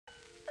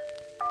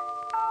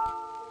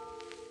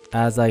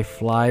As I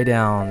fly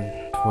down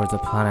towards a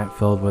planet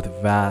filled with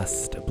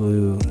vast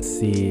blue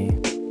sea,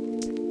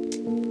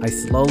 I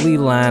slowly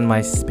land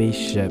my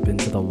spaceship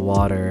into the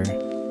water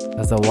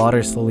as the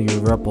water slowly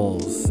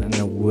ripples and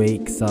it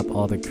wakes up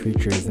all the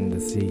creatures in the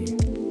sea.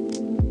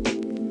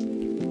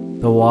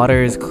 The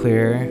water is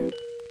clear.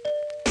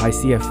 I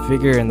see a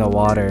figure in the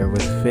water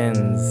with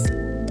fins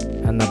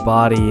and the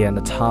body and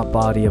the top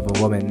body of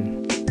a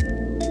woman.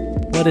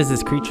 What is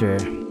this creature?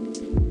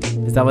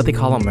 Is that what they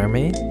call a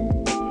mermaid?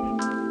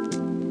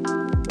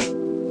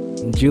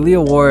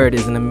 Julia Ward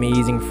is an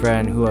amazing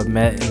friend who I've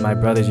met in my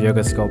brother's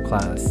yoga sculpt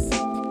class.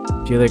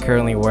 Julia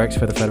currently works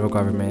for the federal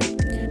government.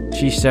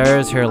 She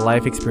shares her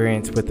life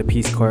experience with the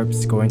Peace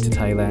Corps going to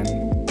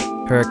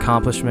Thailand, her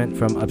accomplishment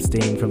from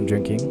abstaining from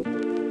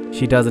drinking.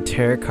 She does a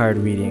tarot card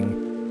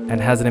reading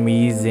and has an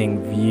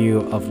amazing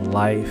view of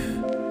life.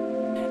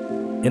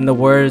 In the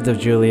words of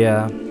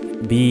Julia,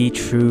 be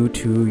true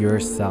to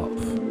yourself.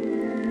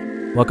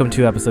 Welcome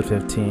to episode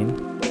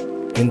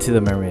 15, Into the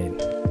Mermaid.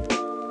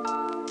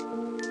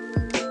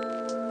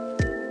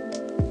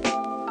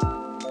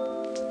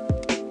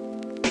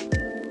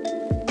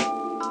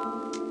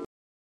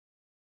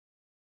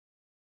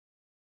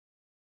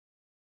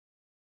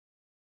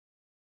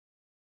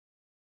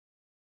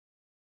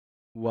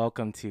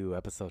 Welcome to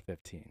episode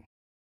 15,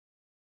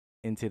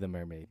 Into the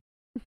Mermaid.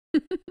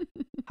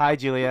 Hi,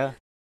 Julia.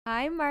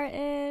 Hi,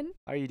 Martin.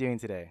 How are you doing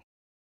today?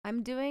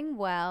 I'm doing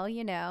well,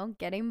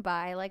 getting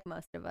by like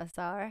most of us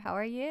are. How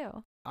are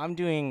you? I'm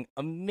doing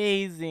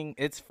amazing.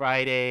 It's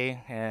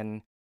Friday,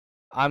 and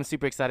I'm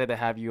super excited to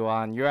have you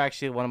on. You're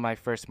actually one of my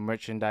first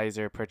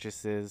merchandiser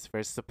purchases,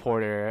 first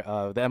supporter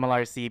of the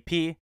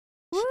MLRCP.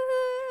 Woo!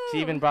 She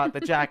even brought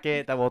the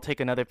jacket that we'll take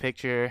another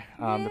picture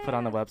to put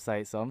on the Yeah.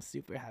 website. So I'm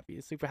super happy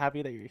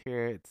that you're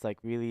here. It's like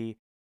really,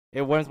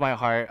 it warms my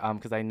heart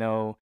because I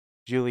know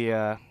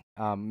Julia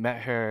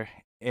met her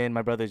in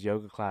my brother's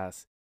yoga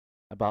class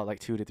about like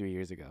 2 to 3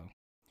 years ago.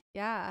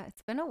 Yeah,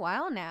 it's been a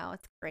while now.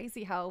 It's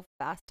crazy how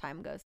fast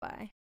time goes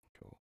by.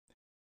 Cool.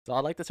 So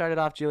I'd like to start it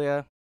off,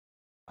 Julia.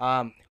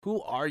 Who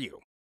are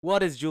you?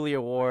 What is Julia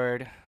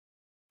Ward?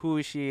 Who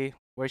is she?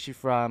 Where's she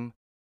from?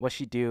 What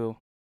she do?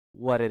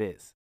 What it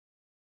is?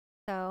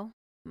 So,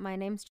 my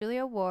name's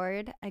Julia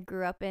Ward. I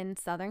grew up in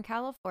Southern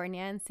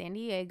California in San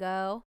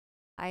Diego.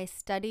 I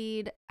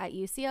studied at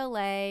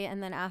UCLA,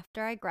 and then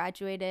after I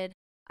graduated,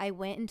 I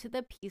went into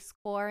the Peace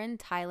Corps in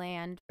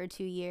Thailand for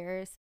 2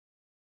 years.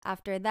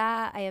 After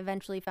that, I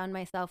eventually found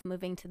myself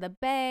moving to the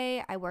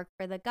Bay. I worked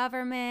for the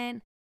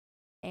government,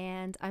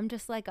 and I'm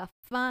just like a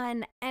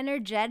fun,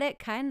 energetic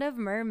kind of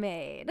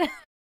mermaid.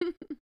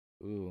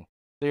 Ooh.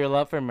 So your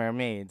love for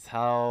mermaids.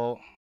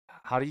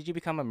 How did you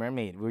become a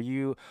mermaid? Were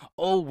you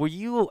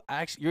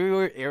actually you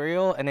were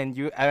Ariel and then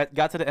you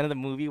got to the end of the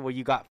movie where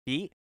you got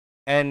feet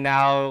and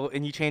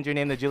you changed your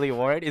name to Julia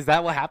Ward? Is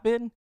that what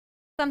happened?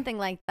 Something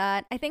like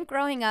that. I think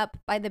growing up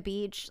by the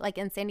beach, like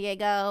in San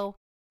Diego,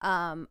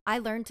 I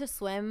learned to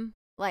swim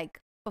like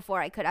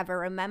before I could ever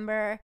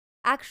remember.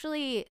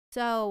 Actually,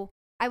 so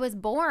I was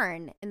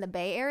born in the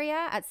Bay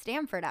Area at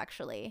Stanford,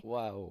 actually.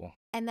 Wow.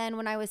 And then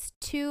when I was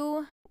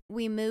 2,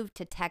 we moved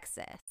to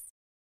Texas.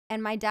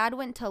 And my dad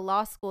went to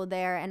law school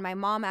there, and my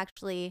mom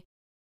actually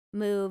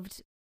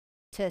moved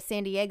to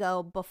San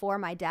Diego before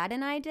my dad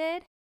and I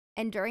did.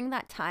 And during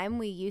that time,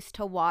 we used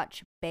to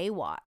watch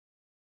Baywatch,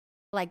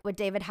 like with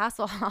David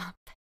Hasselhoff.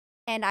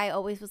 And I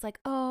always was like,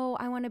 oh,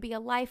 I want to be a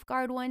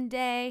lifeguard one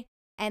day.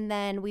 And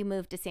then we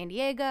moved to San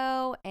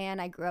Diego,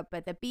 and I grew up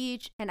at the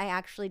beach, and I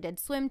actually did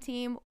swim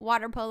team,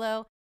 water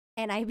polo,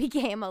 and I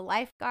became a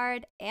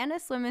lifeguard and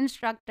a swim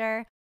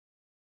instructor.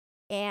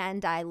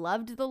 And I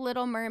loved The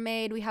Little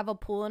Mermaid. We have a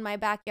pool in my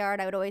backyard.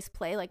 I would always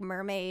play like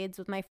mermaids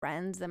with my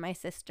friends and my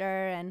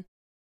sister. And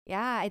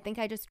yeah, I think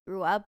I just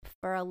grew up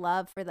for a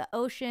love for the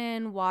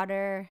ocean,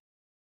 water.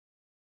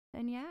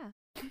 And yeah.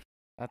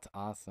 That's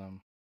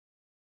awesome.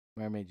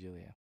 Mermaid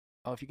Julia.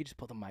 Oh, if you could just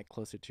pull the mic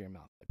closer to your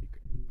mouth, that'd be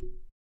great.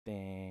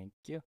 Thank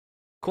you.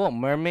 Cool,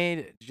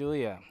 Mermaid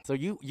Julia. So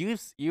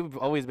you've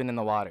always been in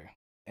the water,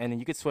 and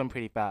you could swim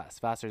pretty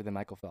fast, faster than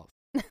Michael Phelps.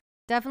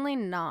 Definitely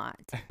not.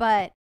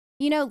 But,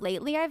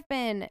 lately I've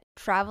been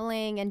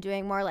traveling and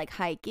doing more like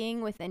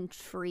hiking within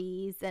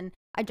trees. And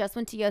I just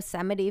went to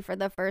Yosemite for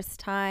the first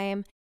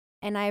time.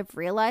 And I've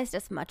realized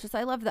as much as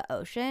I love the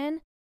ocean,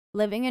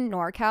 living in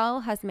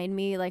NorCal has made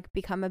me like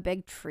become a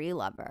big tree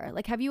lover.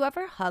 Like, have you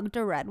ever hugged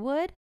a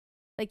redwood?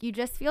 Like, you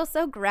just feel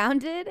so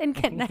grounded and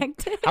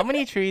connected. How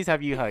many trees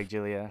have you hugged,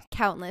 Julia?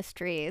 Countless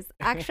trees.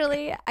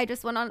 Actually,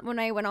 when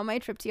I went on my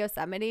trip to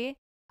Yosemite,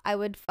 I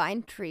would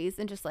find trees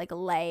and just like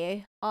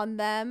lay on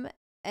them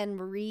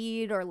and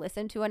read or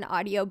listen to an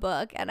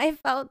audiobook, and I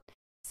felt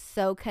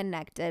so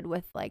connected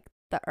with like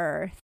the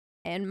earth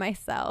and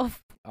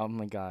myself. Oh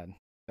my God,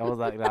 that was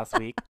like last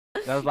week.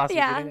 That was last week.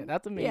 Yeah. Wasn't it?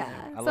 That's amazing.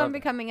 Yeah. I So love I'm that.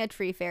 becoming a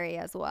tree fairy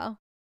as well.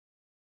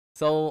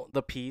 So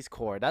the Peace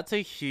Corps, that's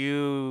a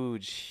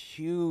huge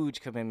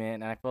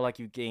commitment, and I feel like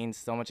you gained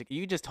so much.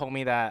 You just told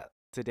me that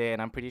today,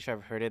 and I'm pretty sure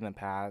I've heard it in the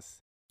past,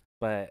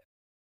 but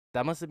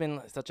that must have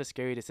been such a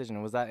scary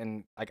decision. Was that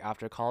in like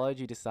after college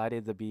you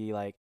decided to be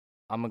like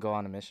I'm gonna go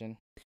on a mission?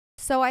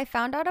 So I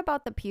found out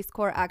about the Peace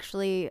Corps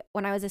actually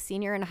when I was a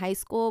senior in high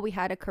school. We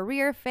had a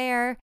career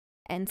fair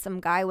and some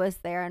guy was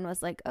there and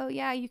was like, "Oh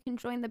yeah, you can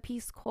join the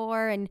Peace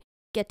Corps and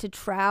get to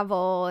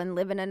travel and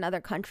live in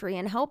another country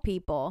and help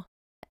people."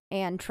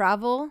 And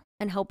travel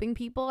and helping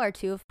people are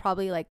two of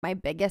probably like my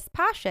biggest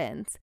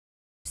passions.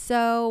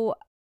 So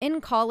in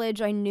college,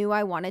 I knew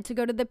I wanted to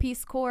go to the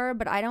Peace Corps,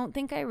 but I don't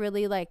think I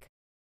really like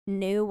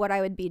knew what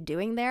I would be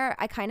doing there.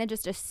 I kind of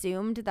just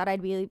assumed that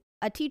I'd be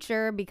a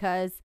teacher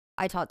because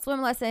I taught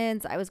swim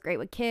lessons, I was great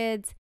with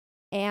kids.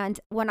 And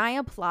when I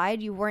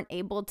applied, you weren't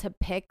able to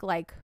pick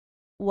like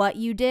what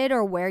you did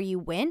or where you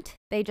went.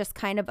 They just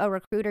kind of, a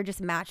recruiter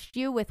just matched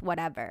you with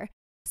whatever.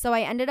 So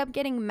I ended up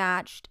getting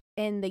matched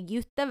in the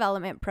youth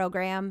development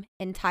program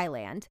in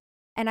Thailand.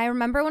 And I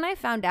remember when I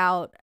found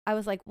out, I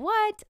was like,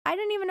 what? I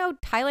didn't even know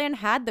Thailand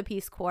had the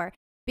Peace Corps,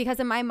 because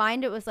in my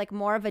mind, it was like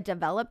more of a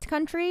developed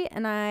country.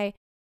 And I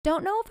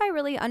don't know if I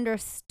really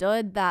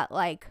understood that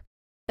like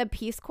the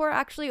Peace Corps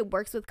actually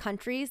works with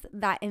countries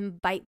that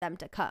invite them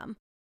to come.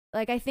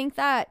 Like, I think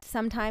that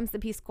sometimes the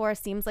Peace Corps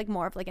seems like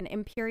more of like an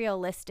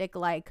imperialistic,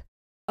 like,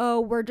 oh,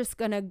 we're just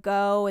going to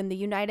go in the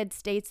United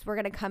States, we're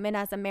going to come in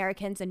as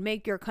Americans and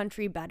make your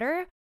country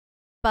better.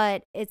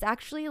 But it's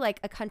actually like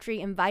a country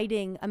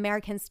inviting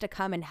Americans to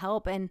come and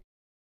help. And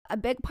a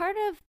big part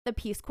of the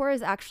Peace Corps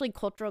is actually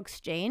cultural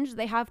exchange.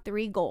 They have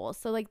 3 goals.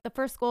 So like the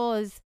first goal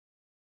is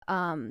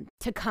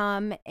to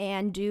come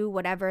and do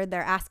whatever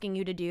they're asking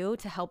you to do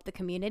to help the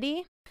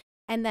community.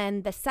 And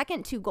then the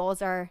second 2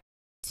 goals are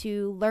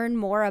to learn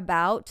more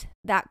about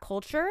that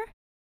culture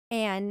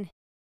and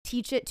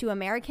teach it to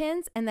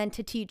Americans, and then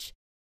to teach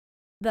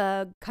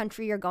the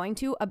country you're going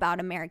to about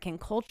American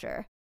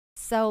culture.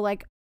 So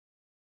like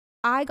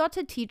I got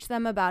to teach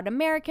them about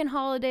American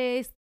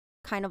holidays,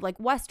 kind of like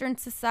Western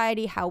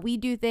society, how we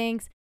do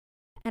things.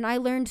 And I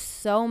learned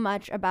so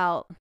much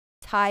about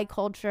Thai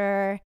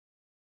culture.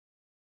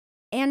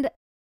 And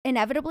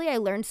inevitably, I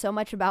learned so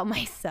much about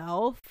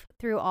myself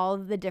through all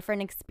of the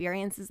different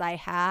experiences I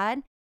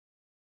had.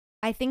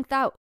 I think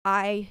that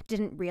I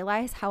didn't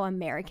realize how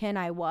American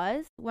I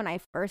was when I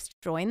first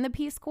joined the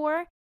Peace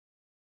Corps.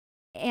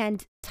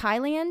 And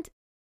Thailand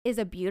is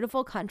a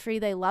beautiful country.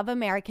 They love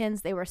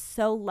Americans. They were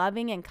so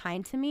loving and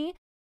kind to me,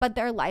 but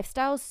their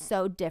lifestyle is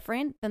so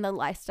different than the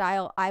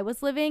lifestyle I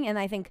was living. And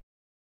I think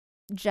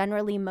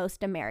generally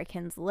most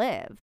Americans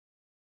live.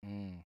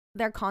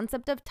 Their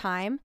concept of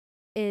time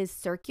is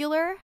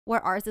circular,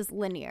 where ours is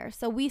linear.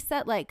 So we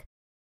set like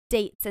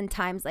dates and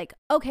times, like,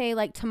 okay,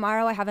 like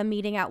tomorrow I have a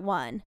meeting at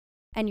 1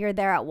 and you're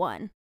there at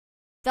 1.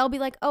 They'll be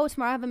like, oh,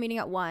 tomorrow I have a meeting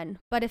at 1.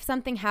 But if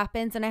something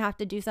happens and I have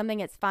to do something,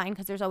 it's fine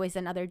because there's always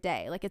another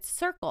day. Like it's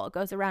circle, it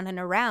goes around and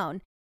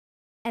around.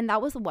 And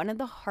that was one of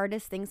the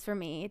hardest things for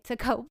me to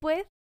cope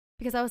with,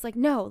 because I was like,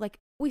 no, like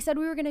we said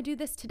we were going to do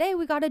this today.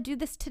 We got to do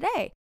this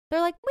today. They're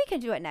like, we can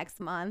do it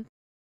next month.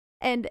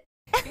 And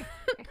I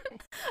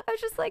was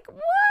just like,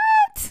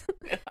 what?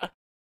 Yeah.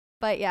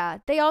 But yeah,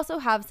 they also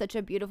have such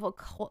a beautiful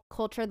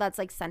culture that's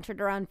like centered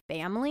around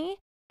family.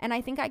 And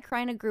I think I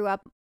kind of grew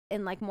up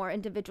in like more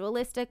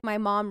individualistic. My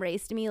mom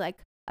raised me like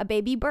a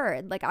baby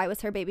bird. Like I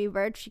was her baby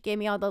bird. She gave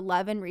me all the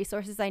love and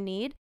resources I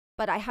need,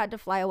 but I had to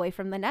fly away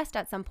from the nest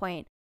at some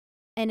point.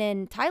 And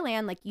in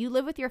Thailand, like you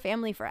live with your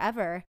family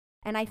forever.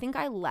 And I think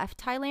I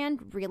left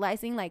Thailand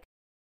realizing like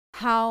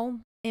how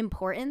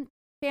important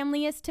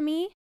family is to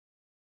me.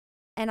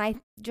 And I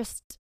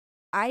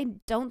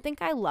don't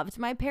think I loved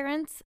my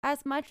parents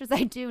as much as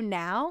I do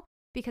now,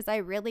 because I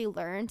really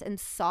learned and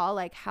saw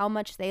like how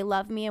much they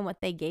love me and what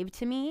they gave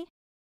to me.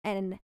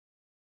 And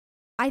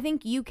I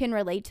think you can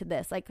relate to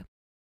this. Like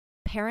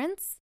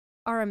parents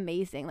are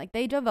amazing. Like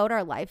they devote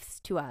our lives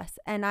to us.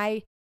 And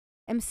I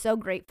am so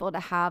grateful to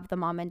have the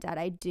mom and dad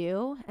I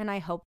do. And I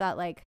hope that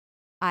like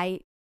I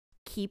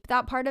keep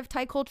that part of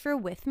Thai culture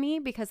with me,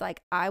 because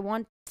like I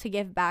want to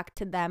give back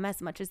to them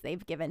as much as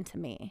they've given to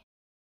me.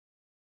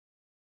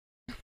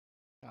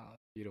 Oh,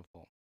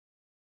 beautiful.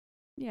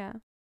 Yeah.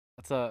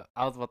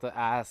 I was about to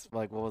ask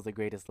like what was the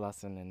greatest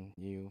lesson, and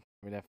you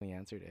definitely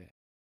answered it.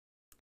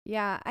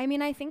 Yeah. I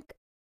mean, I think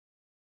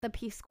the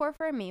Peace Corps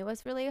for me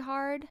was really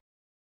hard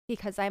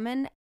because I'm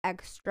an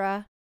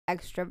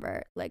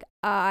extrovert. Like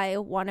I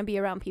want to be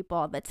around people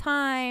all the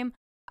time.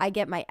 I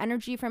get my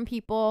energy from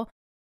people,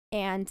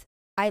 and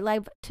I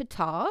love to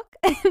talk.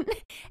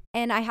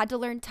 And I had to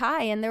learn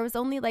Thai, and there was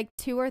only like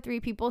 2 or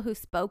 3 people who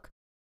spoke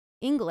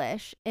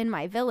English in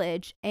my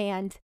village,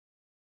 and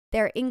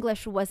their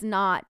English was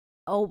not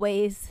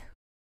always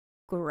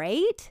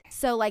great.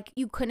 So like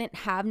you couldn't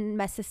have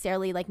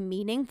necessarily like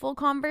meaningful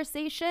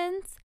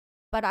conversations,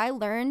 but I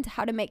learned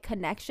how to make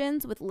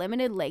connections with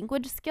limited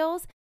language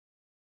skills.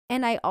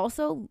 And I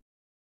also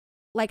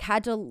like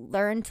had to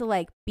learn to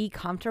like be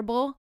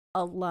comfortable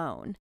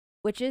alone,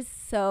 which is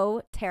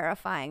so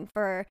terrifying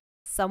for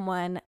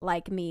someone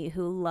like me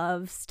who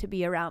loves to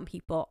be around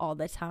people all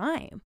the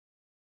time.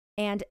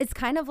 And it's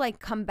kind of like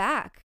come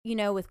back, you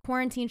know, with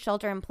quarantine,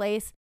 shelter in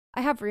place.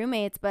 I have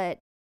roommates, but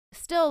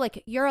still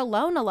like you're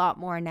alone a lot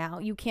more now.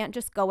 You can't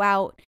just go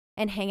out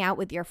and hang out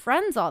with your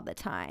friends all the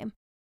time.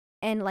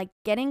 And like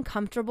getting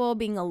comfortable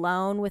being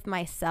alone with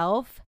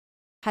myself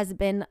has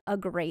been a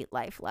great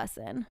life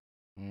lesson.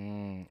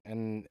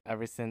 And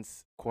ever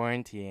since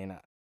quarantine,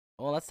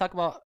 well, let's talk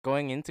about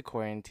going into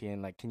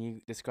quarantine. Like, can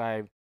you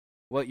describe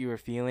what you were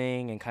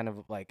feeling and kind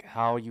of like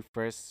how you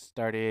first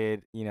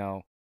started,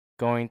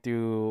 going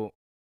through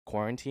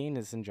quarantine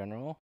is in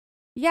general?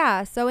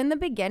 Yeah, so in the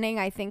beginning,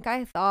 I think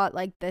I thought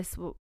like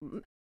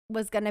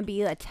was going to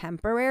be a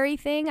temporary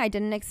thing. I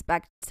didn't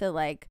expect to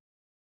like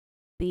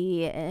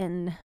be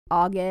in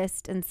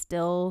August and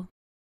still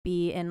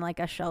be in like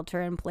a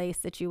shelter in place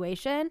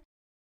situation.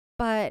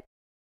 But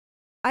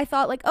I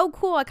thought like, oh,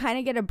 cool. I kind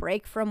of get a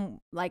break from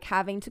like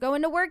having to go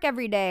into work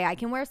every day. I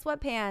can wear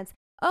sweatpants.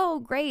 Oh,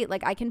 great.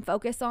 Like I can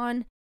focus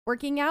on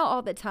working out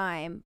all the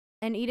time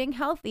and eating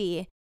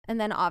healthy. And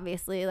then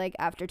obviously like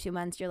after 2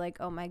 months, you're like,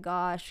 oh my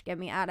gosh, get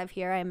me out of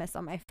here. I miss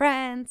all my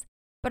friends.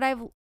 But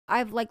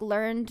I've like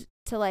learned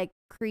to like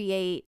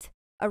create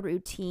a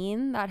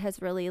routine that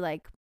has really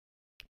like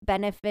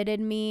benefited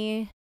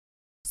me.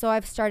 So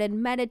I've started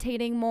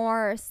meditating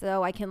more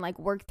so I can like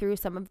work through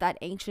some of that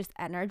anxious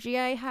energy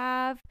I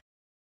have.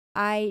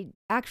 I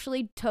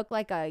actually took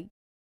like a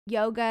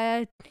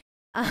yoga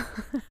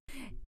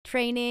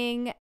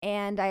training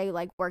and I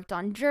like worked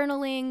on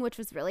journaling, which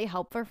was really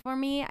helpful for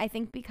me. I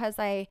think because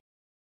I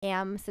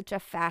am such a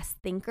fast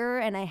thinker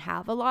and I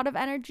have a lot of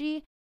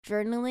energy,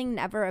 journaling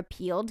never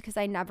appealed because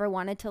I never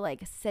wanted to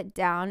like sit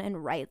down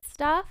and write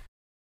stuff.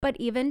 But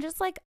even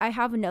just like I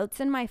have notes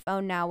in my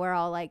phone now where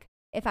I'll like,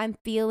 if I'm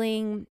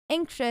feeling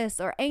anxious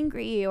or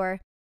angry or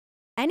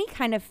any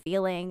kind of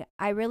feeling,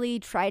 I really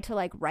try to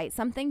like write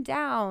something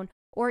down.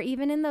 Or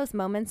even in those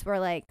moments where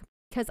like,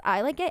 because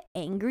I like get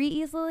angry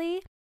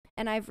easily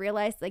and I've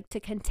realized like to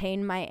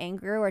contain my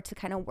anger or to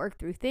kind of work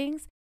through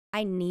things,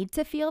 I need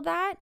to feel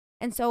that.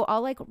 And so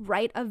I'll like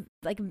write a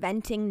like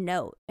venting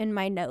note in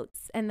my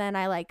notes. And then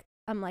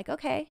I'm like,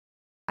 okay,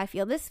 I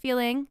feel this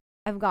feeling.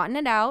 I've gotten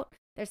it out.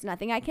 There's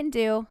nothing I can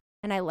do.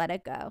 And I let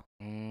it go.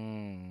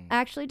 I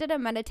actually did a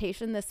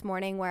meditation this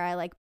morning where I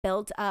like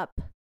built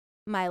up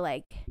my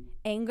like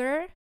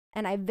anger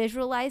and I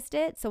visualized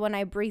it. So when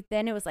I breathed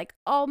in, it was like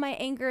all my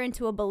anger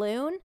into a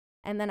balloon.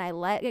 And then I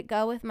let it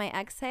go with my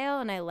exhale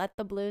and I let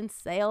the balloon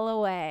sail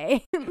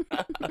away.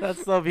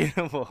 That's so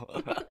beautiful.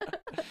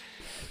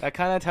 That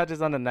kind of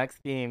touches on the next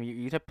theme.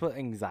 You to put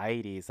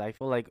anxieties. I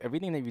feel like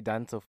everything that you've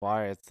done so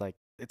far,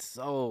 it's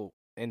so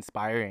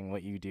inspiring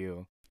what you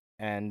do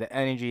and the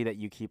energy that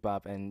you keep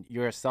up and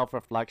your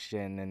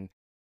self-reflection and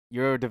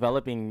you're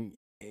developing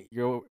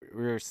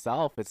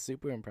yourself. It's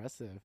super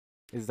impressive.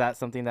 Is that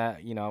something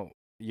that,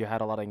 you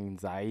had a lot of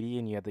anxiety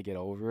and you had to get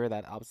over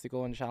that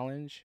obstacle and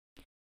challenge?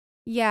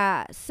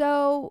 Yeah.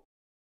 So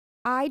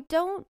I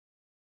don't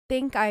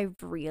think I've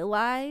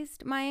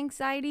realized my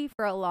anxiety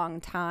for a long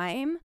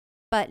time.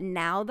 But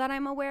now that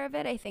I'm aware of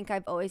it, I think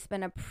I've always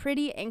been a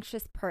pretty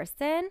anxious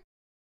person.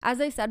 As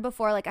I said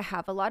before, like I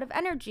have a lot of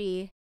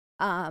energy.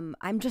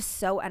 I'm just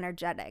so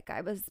energetic.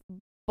 I was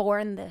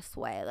born this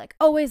way, like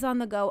always on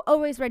the go,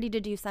 always ready to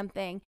do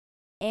something.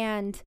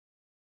 And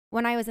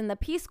when I was in the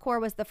Peace Corps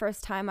was the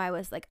first time I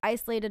was like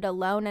isolated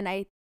alone. And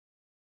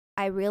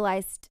I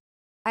realized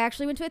I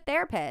actually went to a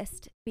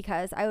therapist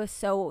because I was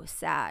so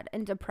sad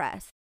and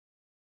depressed.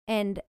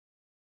 And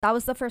that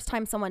was the first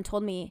time someone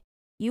told me,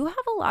 you have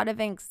a lot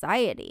of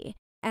anxiety.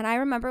 And I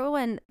remember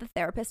when the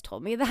therapist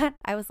told me that,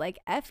 I was like,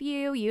 F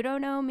you, you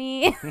don't know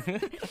me.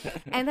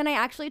 And then I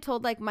actually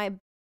told like my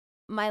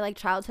like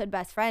childhood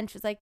best friend, she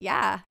was like,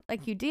 yeah,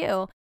 like you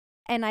do.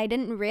 And I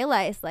didn't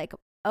realize like,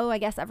 oh, I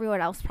guess everyone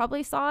else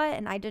probably saw it.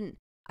 And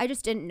I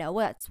just didn't know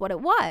that's what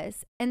it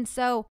was. And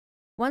so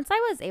once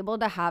I was able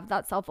to have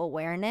that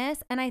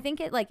self-awareness, and I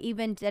think it like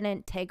even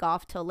didn't take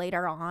off till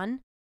later on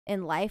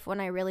in life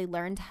when I really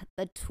learned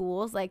the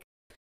tools like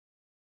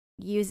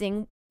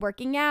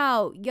working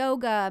out,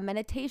 yoga,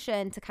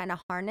 meditation to kind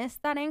of harness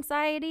that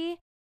anxiety.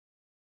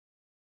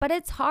 But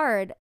it's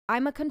hard.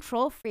 I'm a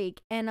control freak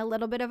and a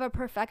little bit of a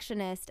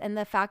perfectionist. And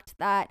the fact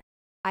that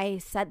I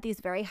set these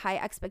very high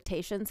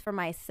expectations for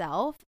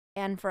myself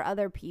and for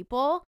other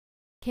people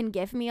can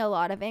give me a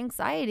lot of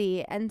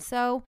anxiety. And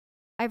so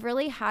I've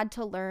really had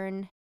to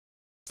learn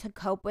to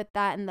cope with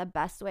that in the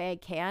best way I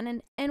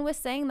can. And with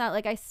saying that,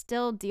 like I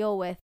still deal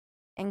with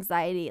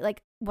anxiety.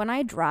 Like when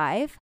I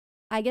drive,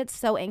 I get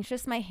so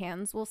anxious my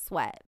hands will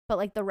sweat, but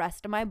like the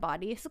rest of my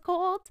body is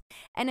cold.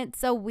 And it's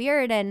so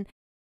weird. And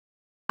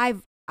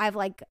I've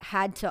like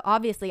had to,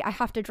 obviously I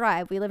have to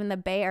drive. We live in the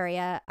Bay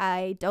Area.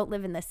 I don't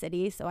live in the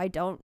city, so I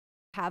don't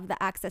have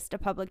the access to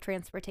public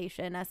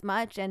transportation as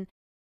much. And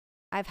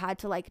I've had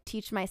to like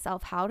teach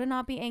myself how to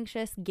not be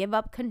anxious, give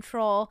up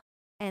control,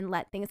 and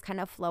let things kind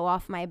of flow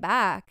off my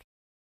back.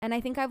 And I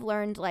think I've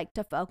learned like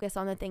to focus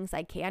on the things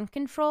I can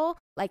control,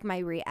 like my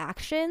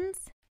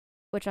reactions,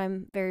 which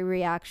I'm very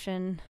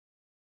reaction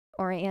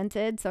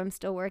oriented, so I'm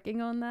still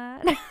working on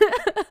that.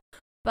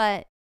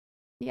 But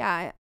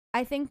yeah,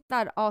 I think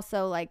that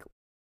also like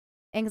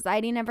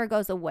anxiety never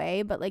goes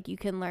away, but like you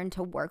can learn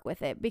to work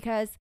with it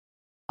because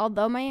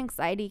although my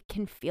anxiety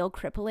can feel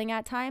crippling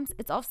at times,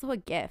 it's also a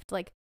gift.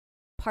 Like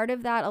part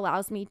of that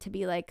allows me to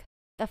be like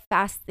the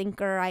fast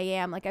thinker I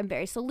am. Like I'm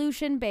very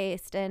solution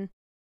based, and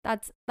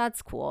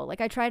that's cool.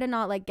 Like I try to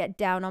not like get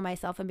down on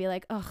myself and be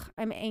like, ugh,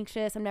 I'm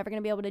anxious, I'm never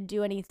gonna be able to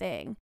do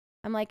anything.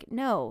 I'm like,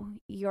 no,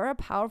 you're a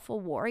powerful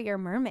warrior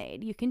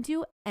mermaid. You can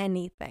do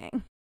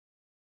anything.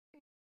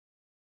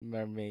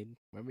 Mermaid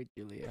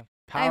Julia.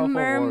 I'm Powerful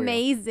warrior.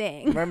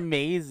 mermazing.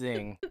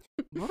 Mermazing.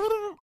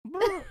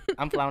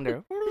 I'm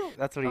Flounder.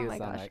 That's what Oh he my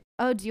sound gosh. like.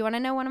 Oh, do you want to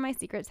know one of my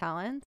secret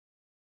talents?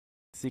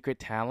 Secret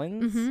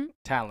talents? Mhm.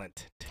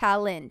 Talent.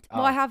 Talent.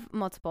 Well, Oh. I have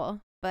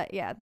multiple, but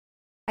yeah,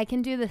 I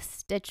can do the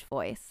Stitch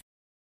voice.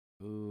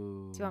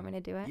 Ooh. Do you want me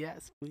to do it?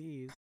 Yes,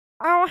 please.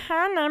 Oh,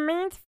 Hannah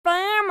means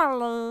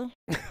family.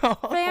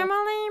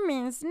 Family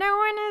means no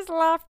one is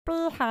left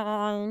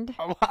behind.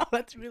 Oh, wow,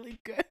 that's really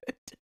good.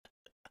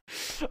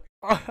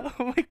 Oh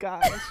my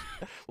gosh.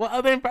 What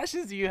other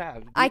impressions do you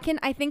have? I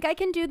think I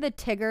can do the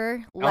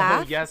Tigger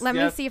laugh. yes, Let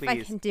me yes, see if I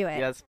please. can do it.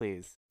 Yes,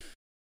 please.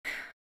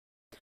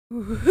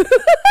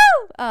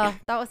 Oh,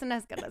 that wasn't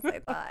as good as I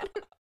thought.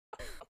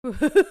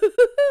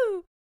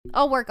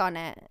 I'll work on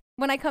it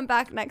when I come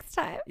back next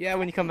time. Yeah,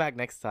 when you come back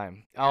next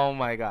time. Oh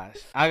my gosh.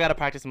 I gotta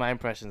practice my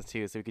impressions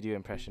too, so we could do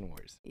impression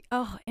wars.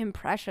 Oh,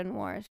 impression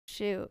wars.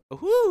 Shoot.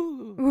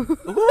 Ooh.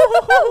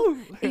 Ooh.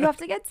 You have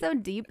to get so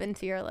deep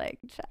into your like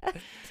chest.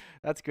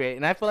 That's great.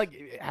 And I feel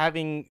like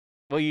having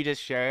what you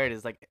just shared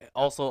is like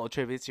also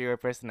attributes to your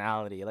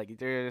personality. Like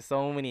there's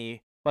so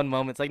many fun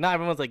moments. Like not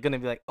everyone's like gonna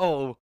be like,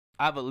 oh,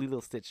 I have a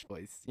Lilo Stitch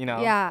voice, you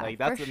know? Yeah, Like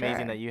that's for amazing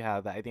sure. that you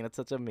have that. I think that's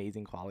such an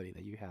amazing quality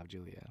that you have,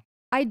 Julia.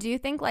 I do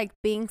think like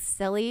being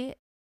silly.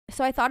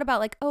 So I thought about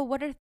like, oh,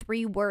 what are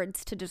 3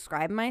 words to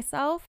describe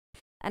myself?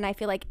 And I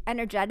feel like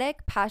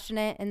energetic,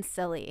 passionate, and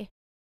silly.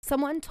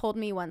 Someone told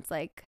me once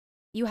like,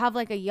 you have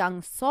like a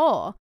young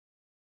soul.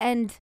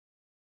 And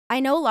I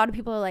know a lot of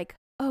people are like,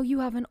 oh, you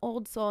have an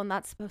old soul and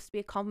that's supposed to be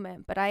a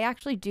compliment. But I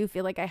actually do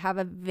feel like I have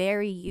a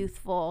very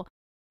youthful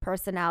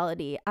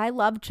personality. I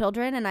love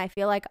children and I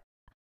feel like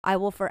I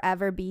will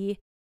forever be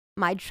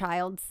my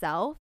child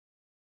self.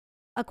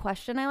 A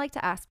question I like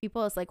to ask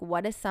people is like,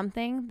 what is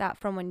something that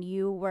from when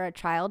you were a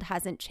child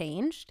hasn't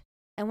changed?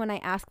 And when I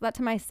ask that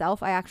to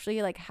myself, I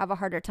actually like have a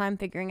harder time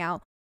figuring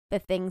out the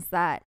things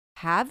that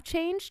have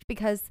changed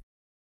because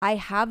I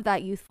have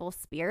that youthful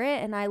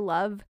spirit and I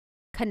love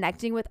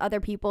connecting with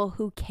other people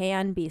who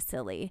can be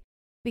silly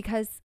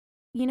because,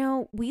 you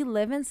know, we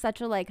live in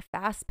such a like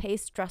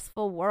fast-paced,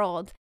 stressful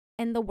world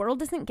and the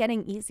world isn't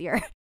getting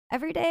easier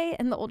every day.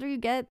 And the older you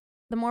get,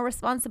 the more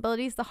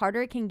responsibilities, the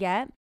harder it can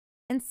get.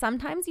 And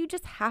sometimes you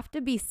just have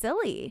to be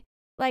silly.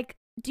 Like,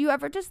 do you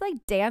ever just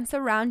like dance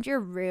around your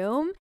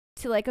room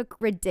to like a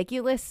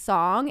ridiculous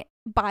song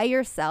by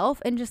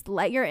yourself and just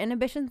let your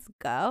inhibitions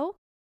go?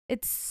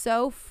 It's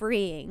so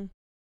freeing.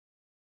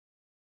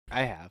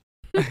 I have.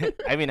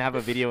 I mean, I have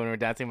a video when we're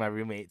dancing with my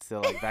roommate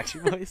still, like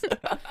Backstreet Boys.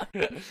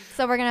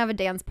 So we're going to have a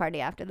dance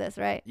party after this,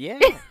 right? Yeah.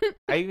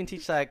 I even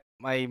teach like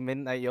my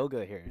midnight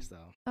yoga here, so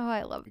Oh,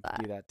 I love we that.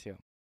 can do that too.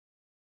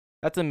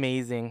 That's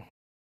amazing.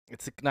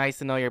 It's nice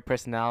to know your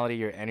personality,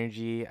 your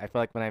energy. I feel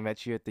like when I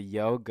met you at the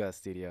yoga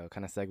studio,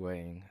 kind of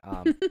segueing,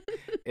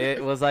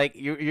 it was like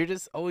you're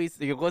just always,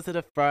 you go to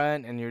the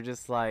front and you're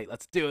just like,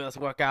 let's do it, let's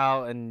work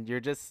out. And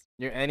your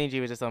energy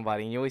was just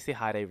unbodying. You always say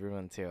hi to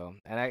everyone too.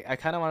 And I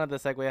kind of wanted to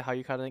segue how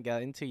you kind of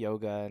got into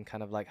yoga and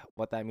kind of like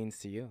what that means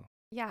to you.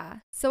 Yeah.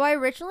 So I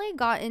originally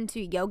got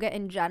into yoga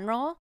in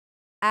general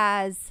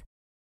because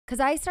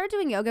I started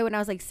doing yoga when I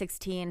was like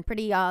 16,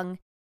 pretty young.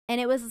 And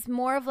it was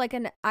more of like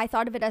I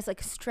thought of it as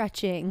like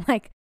stretching,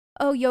 like,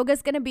 oh,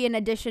 yoga's going to be an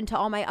addition to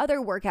all my other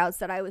workouts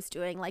that I was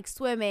doing, like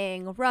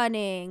swimming,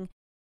 running,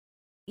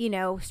 you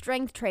know,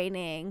 strength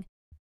training.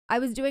 I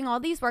was doing all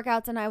these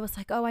workouts and I was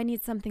like, oh, I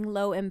need something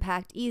low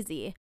impact,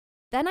 easy.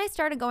 Then I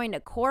started going to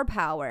Core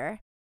Power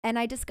and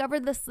I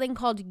discovered this thing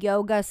called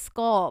Yoga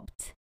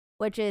Sculpt,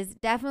 which is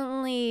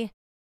definitely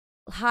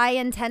high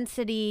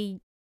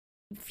intensity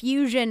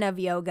fusion of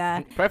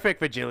yoga. Perfect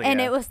for Julia.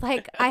 And it was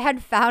like I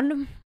had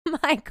found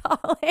my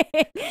calling.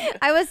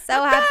 I was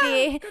so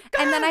happy.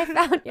 And then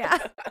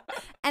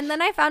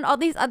I found all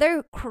these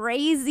other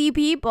crazy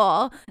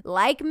people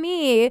like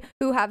me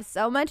who have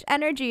so much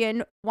energy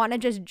and want to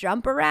just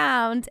jump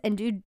around and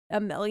do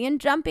a million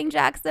jumping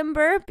jacks and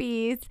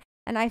burpees.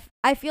 And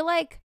I feel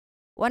like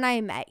when I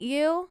met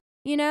you,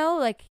 you know,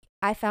 like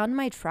I found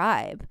my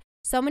tribe.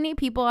 So many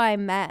people I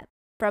met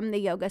from the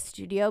yoga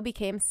studio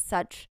became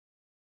such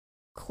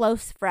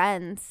close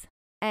friends.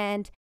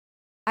 And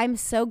I'm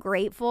so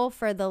grateful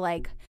for the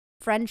like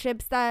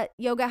friendships that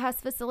yoga has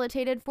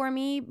facilitated for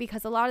me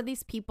because a lot of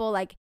these people,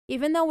 like,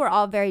 even though we're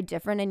all very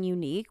different and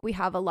unique, we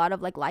have a lot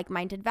of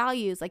like-minded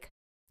values, like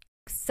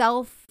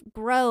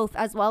self-growth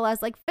as well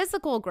as like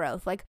physical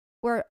growth. Like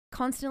we're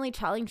constantly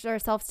challenging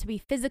ourselves to be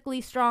physically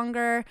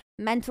stronger,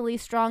 mentally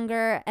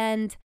stronger.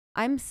 And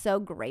I'm so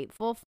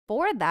grateful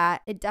for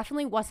that. It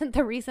definitely wasn't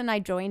the reason I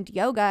joined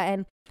yoga.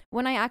 And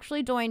when I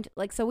actually joined,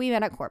 like, so we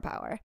met at Core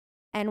Power.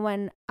 And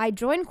when I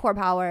joined Core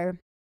Power,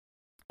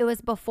 it was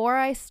before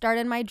I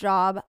started my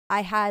job.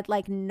 I had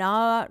like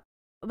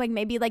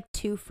maybe like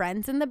 2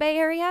 friends in the Bay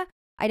Area.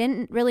 I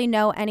didn't really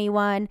know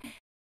anyone.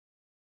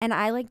 And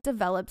I like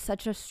developed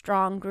such a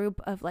strong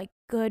group of like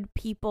good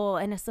people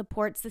and a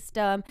support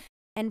system.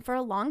 And for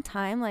a long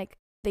time, like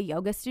the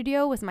yoga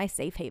studio was my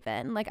safe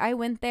haven. Like I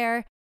went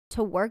there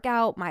to work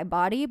out my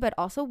body, but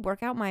also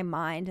work out my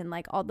mind and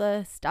like all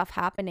the stuff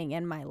happening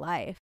in my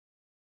life.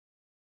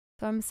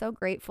 So I'm so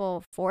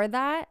grateful for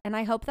that. And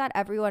I hope that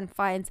everyone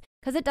finds,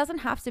 because it doesn't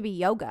have to be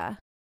yoga,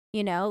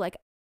 you know, like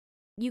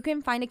you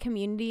can find a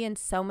community in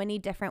so many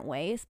different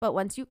ways. But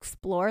once you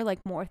explore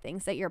like more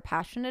things that you're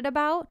passionate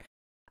about,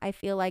 I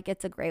feel like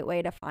it's a great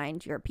way to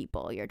find your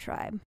people, your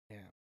tribe.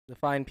 Yeah. To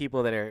find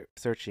people that are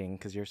searching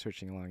because you're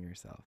searching along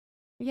yourself.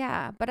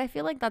 Yeah. But I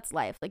feel like that's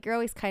life. Like you're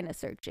always kind of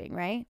searching,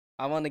 right?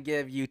 I want to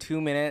give you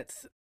 2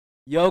 minutes.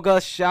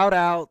 Yoga shout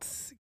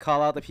outs.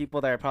 Call out the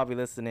people that are probably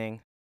listening.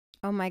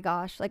 Oh my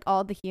gosh. Like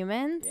all the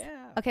humans?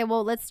 Yeah. Okay.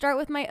 Well, let's start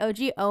with my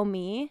OG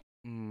Omi,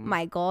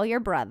 Michael,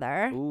 your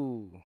brother.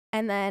 Ooh.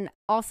 And then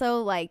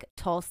also like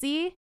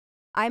Tulsi.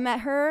 I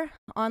met her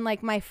on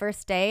like my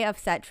first day of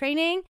set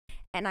training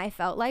and I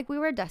felt like we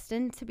were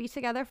destined to be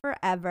together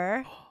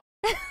forever.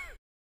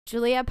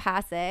 Julia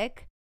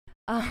Pasick,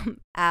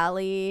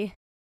 Allie,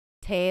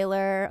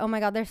 Taylor. Oh my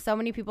God, there's so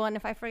many people. And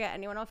if I forget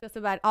anyone, I'll feel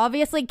so bad.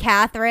 Obviously,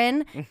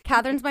 Catherine.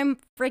 Catherine's my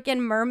freaking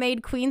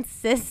mermaid queen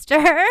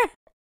sister.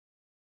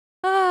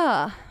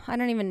 I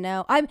don't even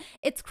know.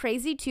 It's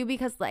crazy too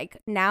because like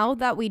now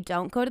that we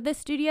don't go to the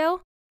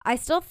studio, I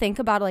still think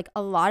about like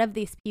a lot of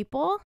these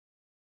people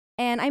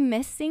and I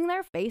miss seeing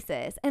their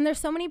faces. And there's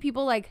so many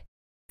people like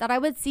that I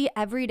would see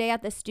every day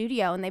at the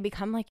studio and they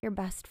become like your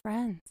best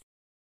friends.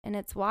 And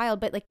it's wild,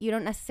 but like you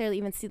don't necessarily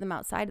even see them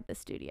outside of the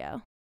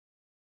studio.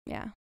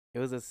 Yeah. It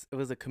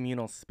was a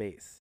communal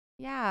space.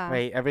 Yeah.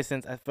 Right. Ever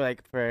since I feel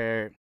like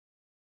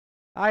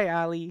hi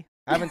Allie,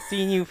 I haven't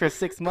seen you for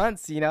 6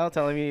 months. You know,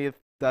 telling me if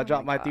I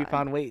dropped my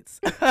 3-pound weights.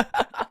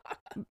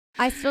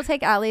 I still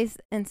take Allie's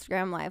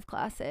Instagram live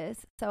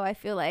classes, so I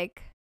feel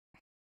like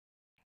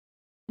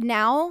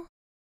now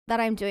that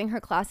I'm doing her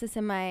classes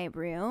in my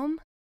room,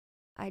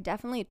 I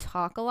definitely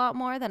talk a lot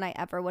more than I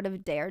ever would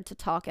have dared to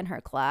talk in her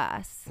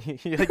class.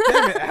 You're like,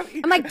 damn it,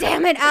 Allie. I'm like,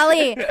 damn it,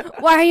 Allie.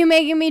 Why are you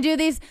making me do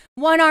these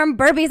one-arm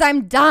burpees?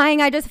 I'm dying.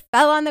 I just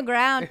fell on the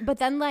ground. But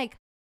then, like,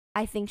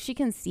 I think she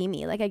can see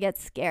me. Like, I get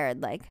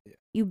scared. Like,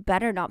 you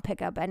better not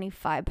pick up any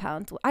 5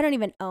 pounds. I don't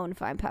even own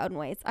 5-pound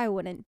weights. I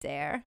wouldn't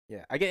dare.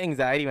 Yeah, I get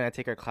anxiety when I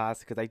take her class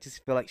because I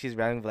just feel like she's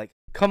running like,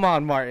 come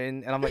on,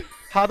 Martin. And I'm like,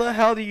 how the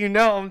hell do you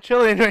know I'm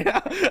chilling right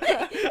now?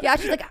 Yeah,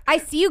 she's like, I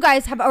see you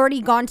guys have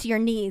already gone to your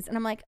knees. And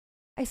I'm like,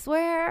 I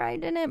swear I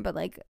didn't, but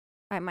like,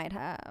 I might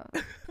have.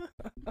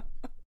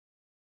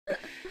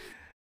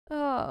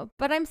 Oh,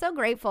 but I'm so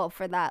grateful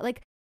for that.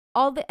 Like,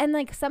 and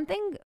like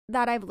something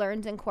that I've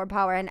learned in Core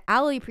Power, and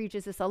Allie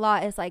preaches this a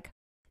lot, is like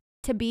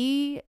to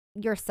be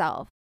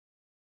yourself.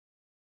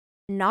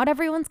 Not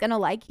everyone's gonna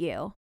like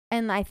you.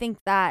 And I think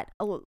that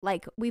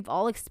like we've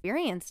all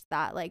experienced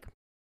that. Like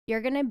you're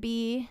gonna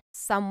be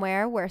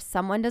somewhere where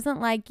someone doesn't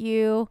like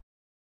you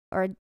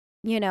or,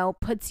 you know,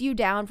 puts you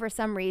down for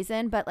some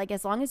reason. But like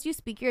as long as you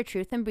speak your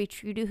truth and be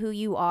true to who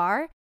you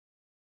are,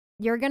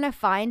 you're gonna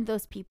find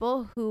those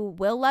people who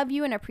will love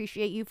you and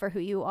appreciate you for who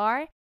you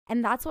are.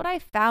 And that's what I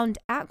found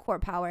at Core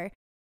Power.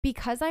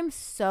 Because I'm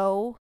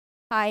so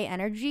high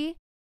energy,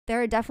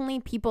 there are definitely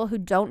people who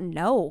don't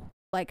know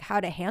like how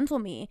to handle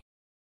me.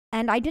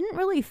 And I didn't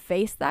really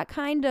face that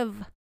kind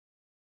of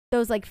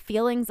those like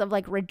feelings of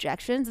like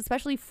rejections,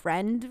 especially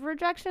friend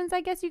rejections,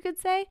 I guess you could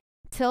say,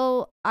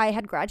 till I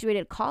had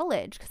graduated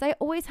college, because I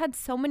always had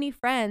so many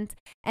friends.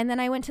 And then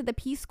I went to the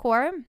Peace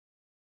Corps.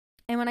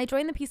 And when I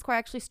joined the Peace Corps, I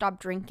actually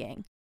stopped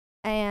drinking.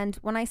 And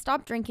when I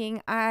stopped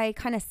drinking, I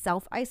kind of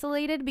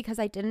self-isolated because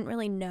I didn't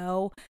really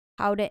know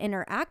how to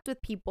interact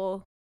with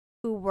people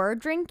who were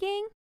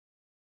drinking.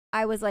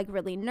 I was like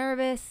really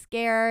nervous,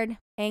 scared,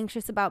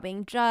 anxious about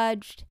being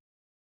judged.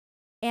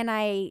 And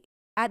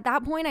at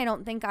that point, I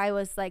don't think I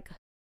was like,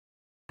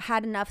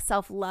 had enough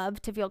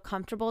self-love to feel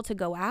comfortable to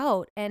go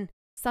out. And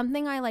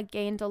something I like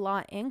gained a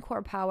lot in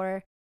Core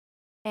Power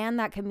and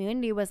that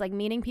community was like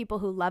meeting people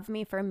who loved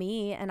me for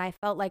me. And I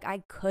felt like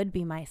I could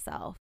be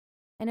myself.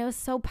 And it was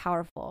so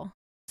powerful.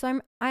 So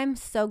I'm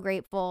so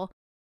grateful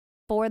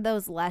for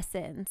those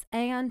lessons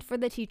and for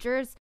the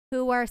teachers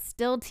who are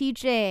still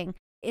teaching.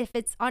 If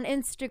it's on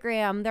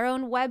Instagram, their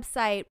own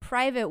website,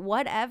 private,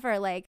 whatever,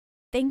 like,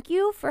 thank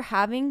you for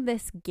having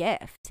this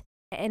gift.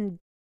 And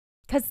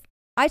because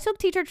I took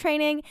teacher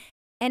training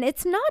and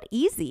it's not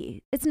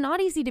easy. It's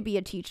not easy to be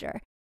a teacher.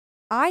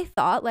 I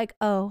thought like,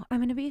 oh, I'm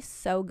going to be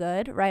so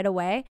good right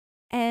away.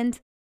 And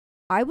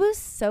I was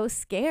so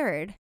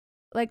scared.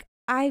 Like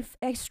I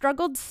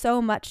struggled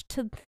so much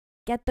to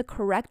get the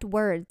correct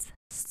words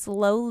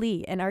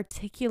slowly and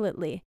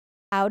articulately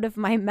out of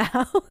my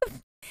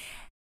mouth.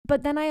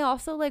 But then I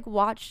also like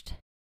watched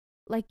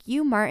like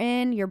you,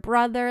 Martin, your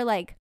brother,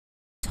 like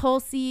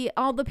Tulsi,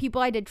 all the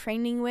people I did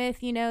training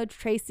with, you know,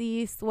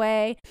 Tracy,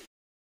 Sway,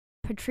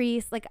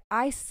 Patrice, like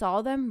I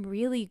saw them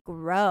really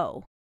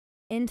grow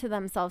into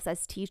themselves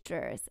as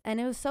teachers.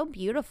 And it was so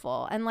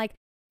beautiful. And like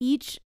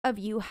each of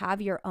you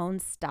have your own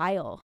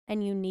style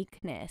and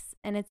uniqueness.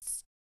 And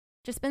it's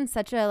just been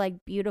such a like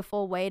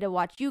beautiful way to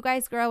watch you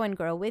guys grow and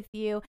grow with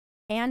you.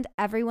 And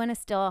everyone is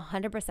still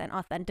 100%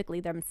 authentically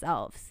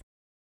themselves.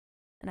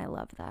 And I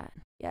love that.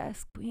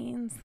 Yes,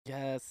 queens.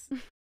 Yes.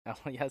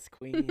 Oh, yes,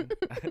 queen.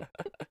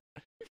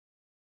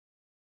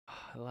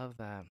 I love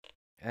that.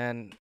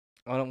 And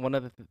one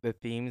of the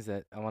themes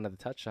that I wanted to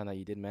touch on that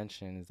you did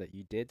mention is that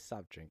you did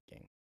stop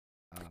drinking.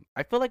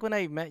 I feel like when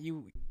I met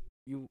you,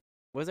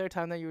 was there a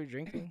time that you were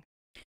drinking?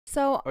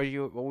 So, or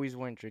you always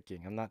weren't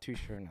drinking? I'm not too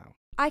sure now.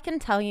 I can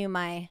tell you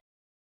my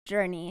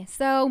journey.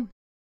 So,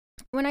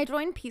 when I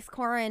joined Peace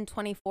Corps in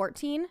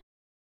 2014,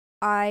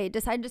 I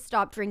decided to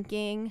stop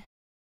drinking.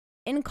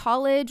 In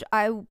college,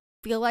 I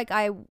feel like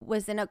I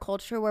was in a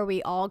culture where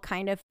we all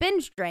kind of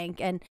binge drank.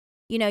 And,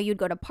 you know, you'd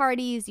go to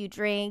parties, you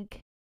drink,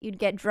 you'd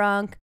get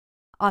drunk.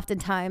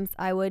 Oftentimes,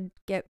 I would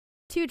get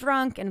too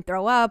drunk and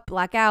throw up,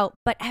 black out.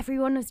 But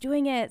everyone was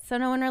doing it, so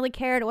no one really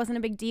cared. It wasn't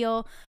a big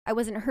deal. I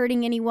wasn't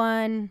hurting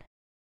anyone,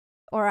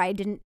 or I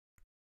didn't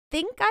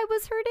think I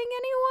was hurting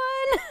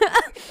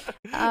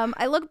anyone.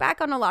 I look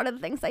back on a lot of the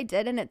things I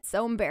did and it's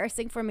so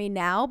embarrassing for me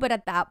now, but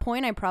at that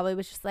point I probably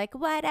was just like,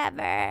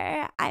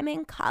 whatever, I'm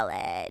in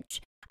college,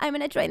 I'm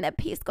gonna join the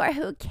Peace Corps,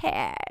 who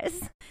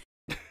cares?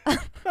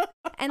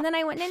 And then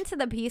I went into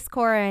the Peace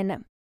Corps,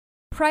 and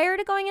prior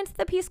to going into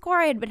the Peace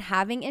Corps I had been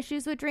having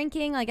issues with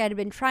drinking. Like, I'd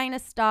been trying to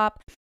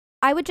stop.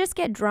 I would just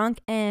get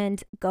drunk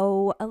and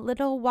go a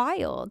little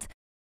wild.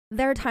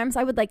 There are times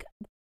I would like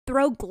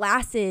throw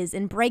glasses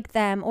and break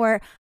them,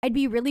 or I'd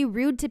be really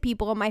rude to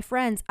people, my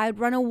friends. I'd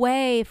run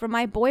away from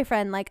my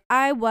boyfriend. Like,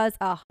 I was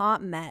a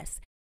hot mess.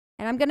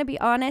 And I'm going to be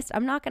honest,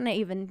 I'm not going to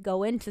even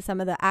go into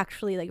some of the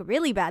actually like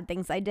really bad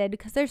things I did,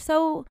 because they're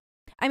so,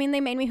 I mean,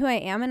 they made me who I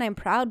am and I'm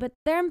proud, but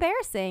they're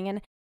embarrassing.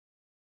 And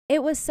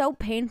it was so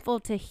painful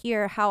to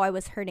hear how I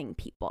was hurting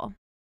people,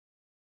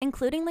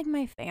 including like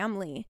my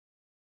family.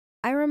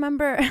 I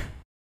remember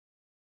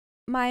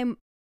my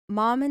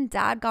mom and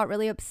dad got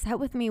really upset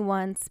with me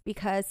once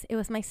because it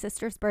was my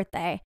sister's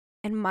birthday.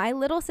 And my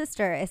little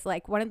sister is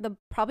like one of the,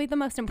 probably the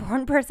most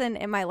important person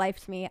in my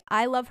life to me.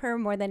 I love her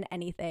more than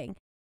anything.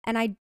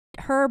 And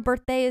her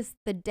birthday is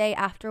the day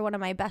after one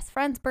of my best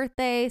friend's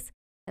birthdays.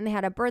 And they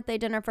had a birthday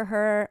dinner for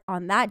her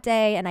on that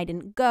day. And I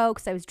didn't go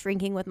because I was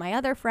drinking with my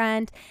other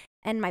friend.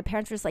 And my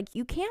parents were just like,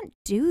 you can't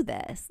do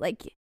this.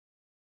 Like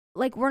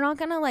we're not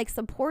going to like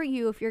support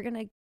you if you're going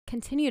to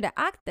continue to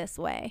act this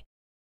way.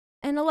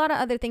 And a lot of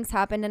other things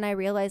happened, and I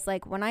realized,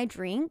 like, when I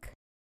drink,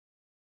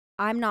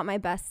 I'm not my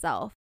best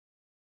self.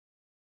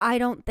 I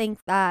don't think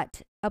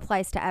that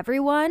applies to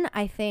everyone.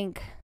 I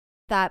think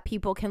that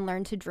people can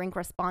learn to drink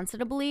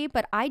responsibly,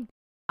 but I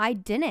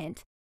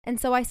didn't. And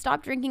so I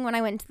stopped drinking when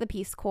I went into the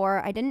Peace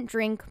Corps. I didn't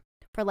drink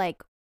for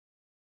like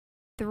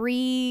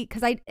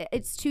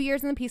it's 2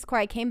 years in the Peace Corps.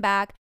 I came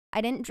back. I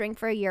didn't drink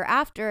for a year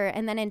after.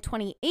 And then in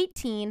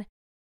 2018,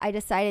 I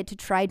decided to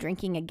try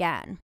drinking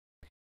again.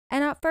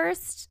 And at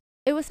first,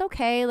 it was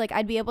okay. Like,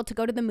 I'd be able to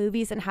go to the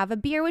movies and have a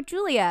beer with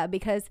Julia,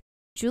 because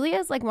Julia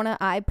is like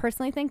I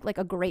personally think like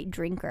a great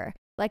drinker.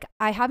 Like,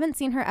 I haven't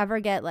seen her ever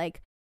get like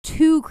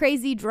too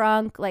crazy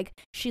drunk. Like,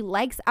 she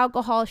likes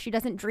alcohol. She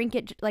doesn't drink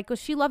it. Like,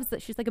 she loves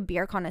it. She's like a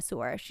beer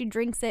connoisseur. She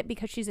drinks it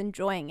because she's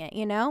enjoying it,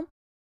 you know?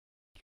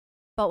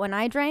 But when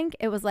I drank,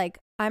 it was like,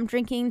 I'm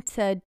drinking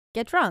to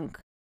get drunk.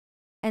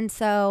 And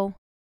so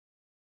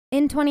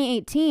in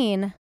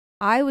 2018,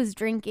 I was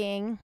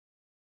drinking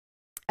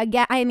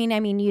again. I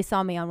mean, you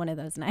saw me on one of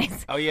those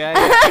nights. Oh, yeah.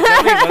 I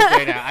definitely was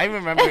there now. I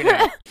remember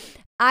now.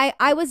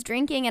 I was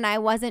drinking, and I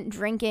wasn't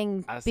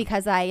drinking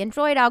because I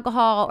enjoyed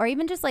alcohol or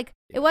even just like,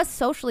 it was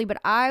socially, but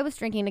I was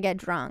drinking to get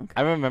drunk.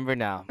 I remember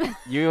now.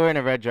 You were in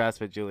a red dress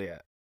with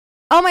Julia.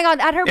 Oh my God,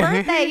 at her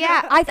birthday,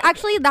 yeah. I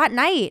actually, that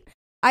night,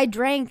 I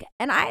drank,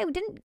 and I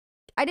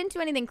didn't do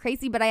anything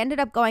crazy, but I ended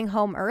up going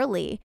home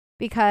early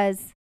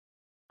because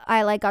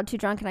I like got too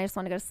drunk and I just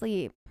wanted to go to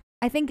sleep.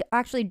 I think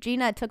actually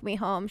Gina took me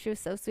home. She was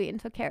so sweet and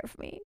took care of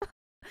me.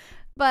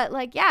 But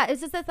like, yeah,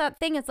 it's just that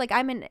thing. It's like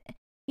I'm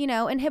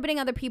inhibiting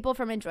other people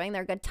from enjoying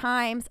their good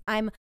times.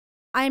 I'm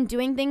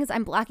doing things.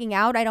 I'm blacking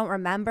out. I don't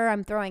remember.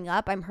 I'm throwing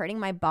up. I'm hurting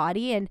my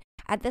body. And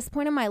at this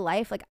point in my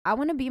life, like, I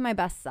want to be my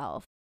best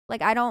self.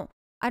 Like, I don't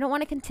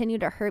want to continue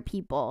to hurt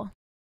people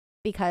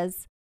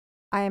because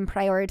I am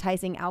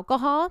prioritizing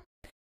alcohol.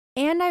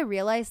 And I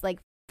realized, like,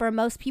 for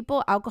most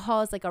people,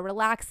 alcohol is like a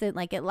relaxant.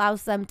 Like, it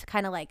allows them to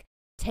kind of like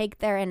take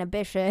their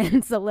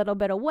inhibitions a little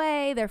bit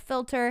away, their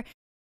filter.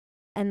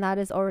 And that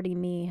is already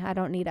me. I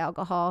don't need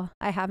alcohol.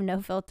 I have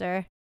no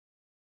filter.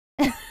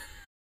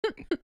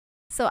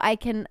 So I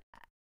can,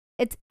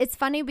 it's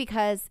funny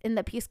because in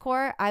the Peace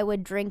Corps, I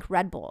would drink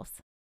Red Bulls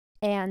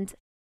and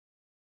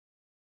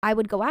I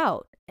would go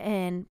out,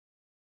 and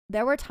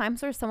there were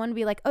times where someone would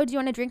be like, oh, do you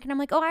want to drink? And I'm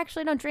like, oh, I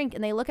actually don't drink.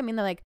 And they look at me and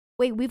they're like,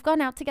 wait, we've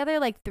gone out together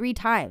like 3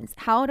 times.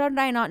 How did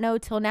I not know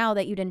till now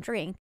that you didn't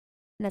drink?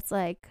 And it's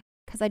like,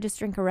 because I just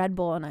drink a Red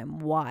Bull and I'm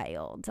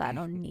wild. I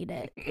don't need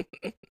it.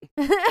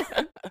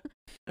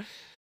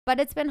 But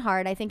it's been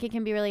hard. I think it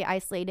can be really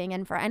isolating.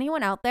 And for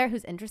anyone out there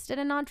who's interested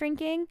in not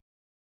drinking,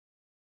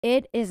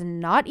 it is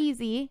not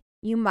easy.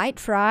 You might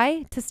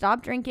try to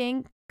stop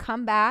drinking,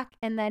 come back,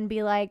 and then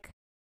be like,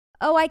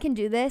 oh, I can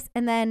do this,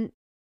 and then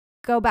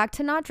go back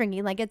to not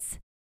drinking. Like it's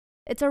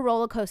a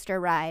roller coaster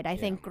ride. I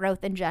think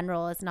growth in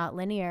general is not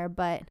linear,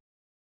 but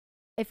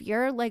if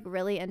you're like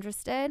really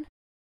interested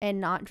in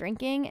not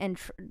drinking and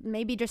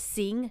maybe just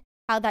seeing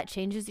how that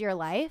changes your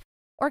life,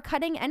 or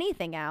cutting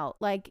anything out,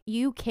 like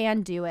you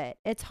can do it.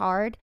 It's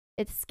hard,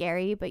 it's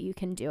scary, but you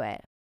can do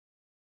it.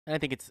 And I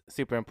think it's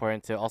super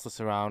important to also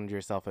surround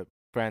yourself with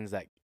friends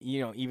that,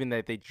 even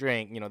that they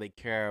drink, they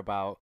care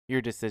about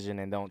your decision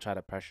and don't try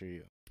to pressure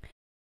you.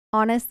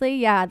 Honestly,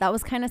 yeah, that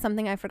was kind of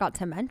something I forgot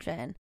to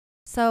mention.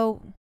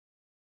 So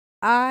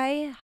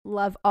I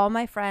love all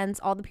my friends,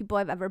 all the people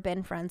I've ever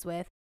been friends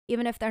with,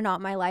 even if they're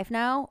not my life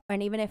now,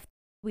 and even if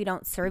we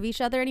don't serve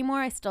each other anymore,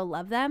 I still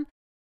love them.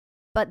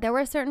 But there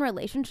were certain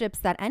relationships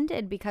that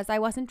ended because I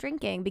wasn't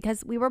drinking,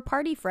 because we were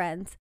party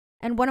friends.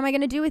 And what am I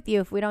going to do with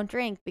you if we don't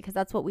drink? Because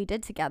that's what we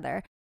did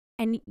together.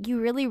 And you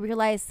really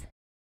realize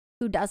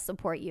who does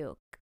support you.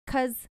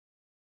 Because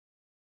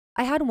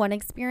I had one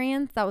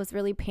experience that was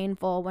really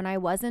painful when I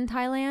was in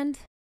Thailand.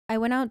 I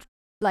went out,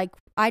 like,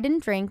 I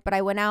didn't drink, but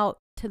I went out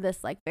to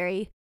this, like,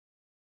 very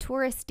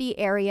touristy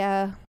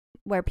area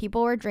where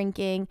people were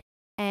drinking.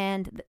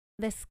 And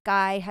this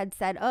guy had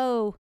said,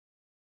 oh,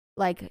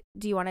 like,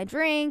 do you want to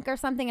drink or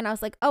something? And I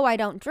was like, oh, I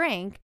don't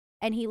drink.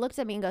 And he looked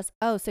at me and goes,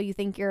 oh, so you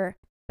think you're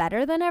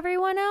better than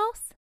everyone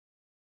else?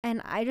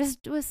 And I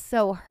just was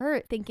so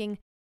hurt, thinking,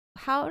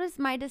 how does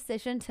my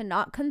decision to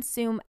not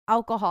consume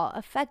alcohol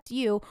affect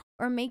you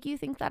or make you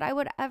think that I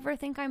would ever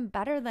think I'm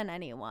better than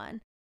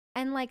anyone?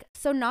 And like,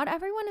 so not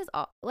everyone is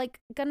like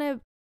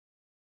gonna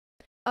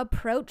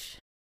approach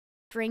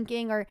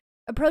drinking or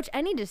approach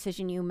any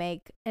decision you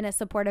make in a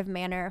supportive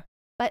manner,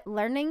 but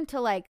learning to,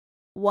 like,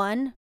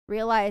 one,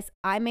 realize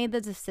I made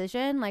the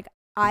decision, like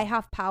I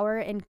have power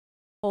in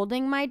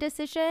holding my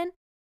decision,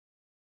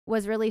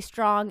 was really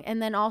strong.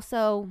 And then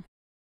also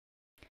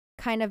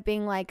kind of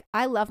being like,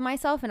 I love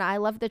myself and I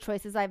love the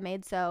choices I've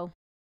made, so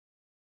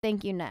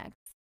thank you, next.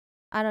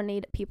 I don't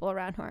need people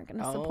around who aren't going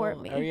to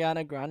support me.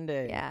 Ariana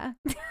Grande. Yeah.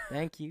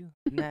 Thank you.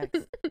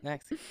 Next.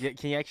 Yeah,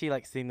 can you actually,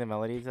 like, sing the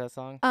melodies of that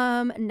song?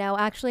 No,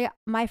 actually,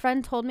 my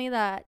friend told me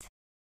that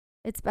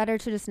it's better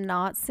to just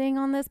not sing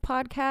on this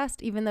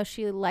podcast, even though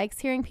she likes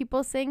hearing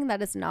people sing.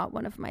 That is not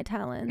one of my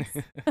talents.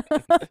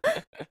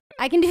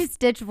 I can do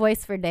Stitch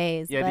voice for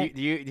days. Yeah,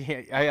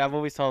 but... I've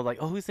always told, like,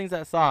 oh, who sings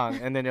that song?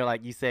 And then they're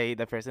like, you say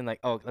the person, like,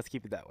 oh, let's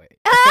keep it that way.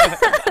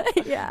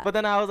 Yeah. But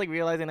then I was, like,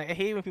 realizing, like, I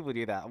hate when people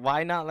do that.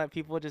 Why not let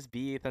people just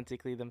be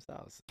authentically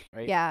themselves,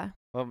 right? Yeah.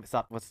 Well,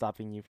 what's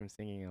stopping you from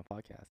singing a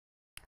podcast?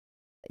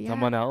 Yeah.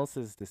 Someone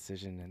else's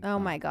decision. And oh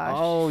my gosh.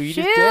 Oh, you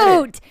just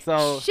did it.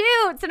 So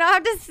now I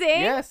have to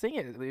sing. Yeah, sing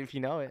it if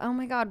you know it. Oh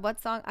my god,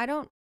 what song? I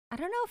don't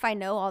know if I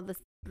know all the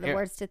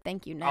words to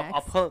Thank You Next.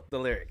 I'll pull up the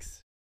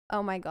lyrics.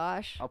 Oh my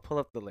gosh. I'll pull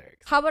up the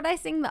lyrics. How about I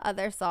sing the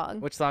other song?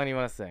 Which song do you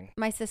want to sing?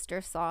 My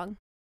sister's song.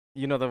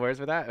 You know the words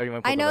for that, or you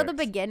want to? I know the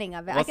beginning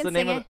of it. I can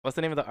sing it. What's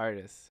the name of the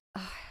artist?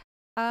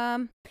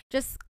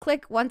 Just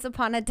click Once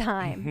Upon a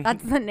Time.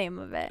 That's the name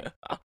of it.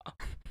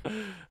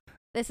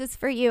 This is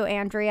for you,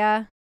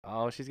 Andrea.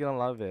 Oh, she's gonna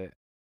love it.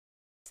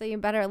 So you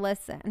better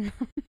listen.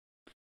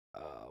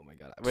 Oh my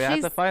god. Wait, I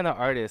have to find the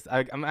artist.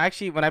 I'm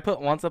actually, when I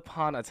put Once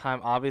Upon a Time,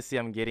 obviously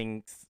I'm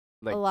getting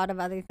like a lot of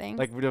other things.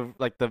 Like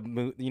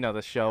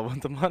the show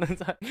Once Upon a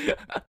Time.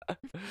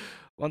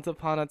 Once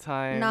Upon a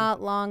Time. Not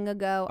long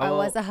ago, I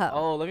was a hoe.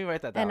 Oh, let me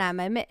write that down. And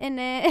I'm admitting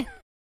it.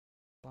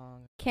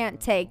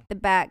 Can't take the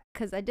back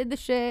because I did the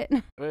shit.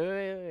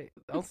 Wait.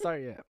 Don't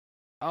start yet.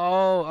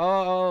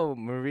 Oh,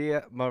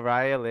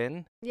 Mariah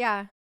Lynn.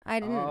 Yeah, I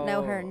didn't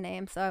know her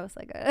name, so I was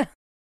like,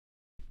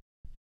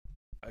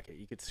 Okay,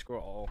 you could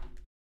scroll.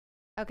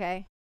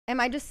 Okay. Am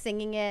I just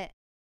singing it?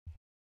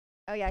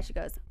 Oh yeah, she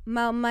goes,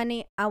 more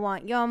money, I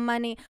want your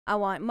money. I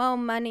want more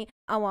money.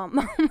 I want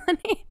more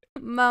money.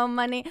 More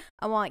money,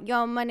 I want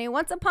your money.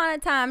 Once upon a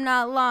time,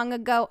 not long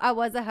ago, I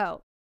was a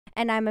hoe.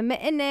 And I'm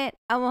admitting it,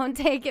 I won't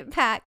take it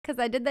back, because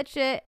I did that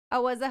shit, I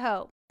was a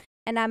hoe.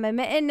 And I'm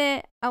admitting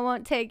it, I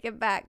won't take it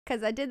back,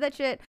 because I did that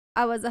shit,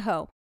 I was a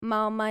hoe.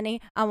 More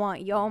money, I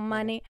want your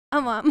money. I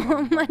want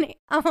more money.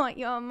 I want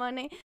your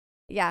money.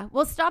 Yeah,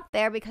 we'll stop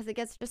there because it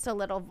gets just a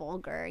little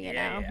vulgar, you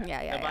know?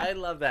 Yeah. But I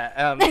love that.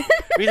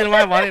 Reason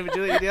why I wanted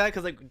Julia to do that,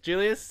 because, like,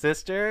 Julia's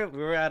sister, we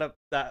were at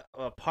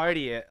a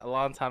party a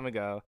long time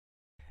ago,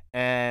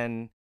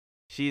 and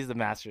she's the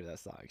master of that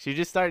song. She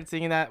just started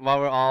singing that while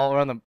we're all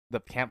around the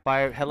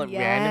campfire, hella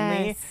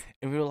randomly,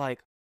 and we were like,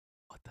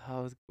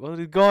 what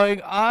is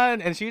going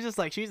on? And she's just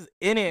like, she's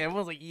in it.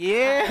 Everyone's like,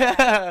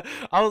 yeah.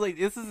 I was like,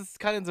 this is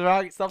kind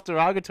of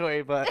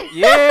self-derogatory, but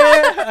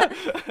yeah.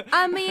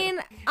 I mean,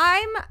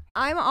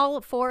 I'm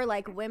all for,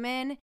 like,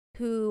 women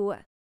who,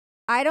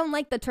 I don't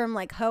like the term,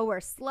 like, hoe or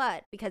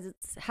slut because it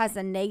has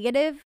a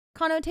negative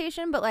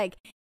connotation, but, like,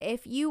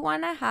 if you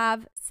want to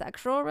have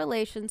sexual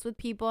relations with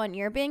people and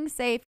you're being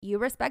safe, you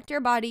respect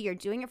your body, you're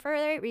doing it for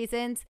the right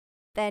reasons,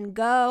 then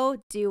go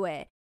do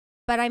it.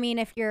 But I mean,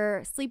 if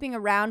you're sleeping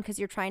around because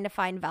you're trying to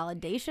find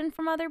validation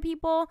from other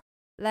people,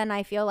 then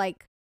I feel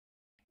like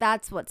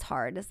that's what's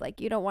hard. Is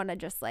like you don't want to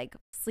just like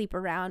sleep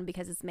around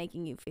because it's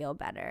making you feel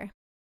better.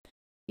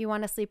 You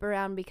want to sleep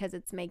around because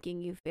it's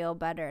making you feel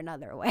better in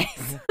other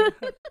ways.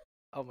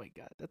 Oh my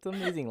God, that's an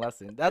amazing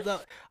lesson.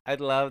 I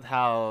loved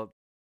how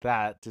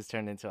that just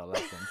turned into a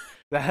lesson.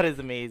 That is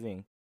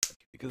amazing.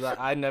 Because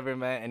I never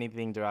meant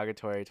anything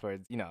derogatory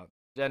towards,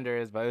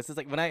 genders, but it was just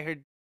like when I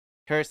heard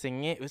her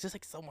singing it, it was just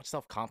like so much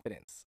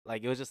self-confidence.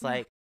 Like it was just Yeah.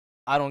 like,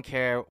 I don't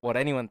care what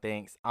anyone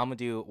thinks. I'm gonna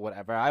do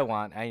whatever I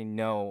want. I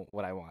know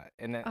what I want.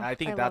 And then Oh, I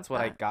think I that's love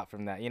what I that. got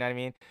from that. You know what I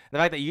mean? The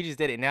fact that you just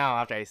did it now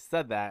after I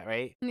said that,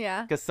 right?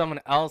 Yeah. Because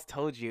someone else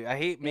told you. I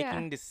hate Yeah.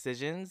 making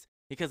decisions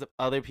because of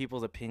other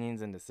people's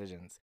opinions and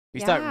decisions. We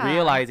start Yeah.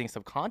 realizing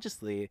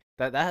subconsciously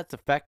that has to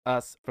affect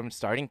us from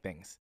starting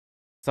things.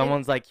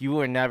 Someone's like, you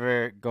are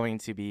never going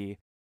to be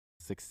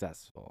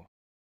successful.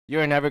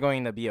 You're never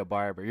going to be a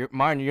barber.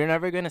 Martin, you're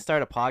never going to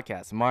start a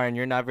podcast. Martin,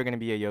 you're never going to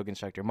be a yoga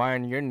instructor.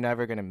 Martin, you're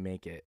never going to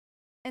make it.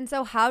 And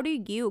so how do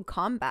you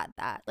combat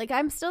that? Like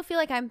I'm still feel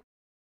like I'm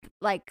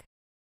like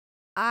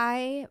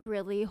I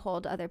really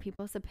hold other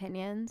people's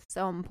opinions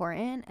so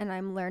important, and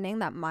I'm learning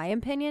that my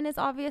opinion is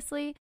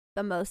obviously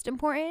the most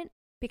important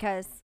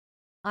because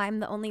I'm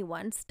the only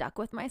one stuck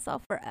with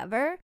myself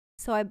forever.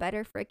 So I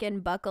better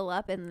freaking buckle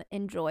up and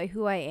enjoy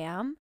who I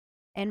am,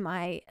 and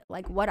my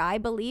like what I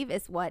believe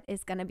is what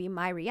is going to be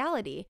my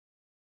reality.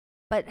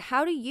 But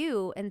how do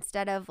you,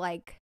 instead of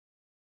like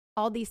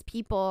all these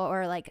people,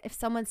 or like if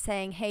someone's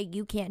saying, "Hey,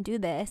 you can't do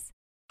this,"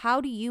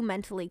 how do you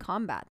mentally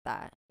combat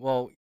that?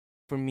 Well,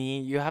 for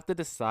me, you have to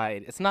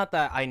decide. It's not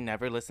that I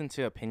never listen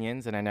to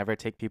opinions and I never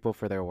take people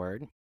for their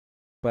word,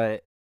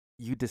 but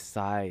you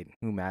decide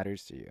who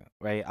matters to you,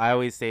 right? I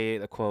always say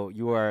the quote,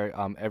 you are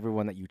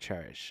everyone that you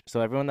cherish.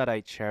 So everyone that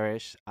I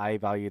cherish, I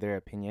value their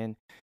opinion.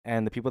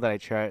 And the people that I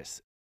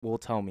cherish will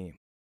tell me,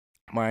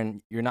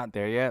 Martin, you're not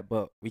there yet,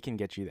 but we can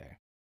get you there.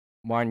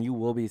 Martin, you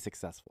will be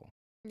successful.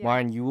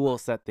 Martin, you will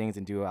set things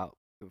and do out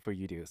for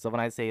you do. So when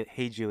I say,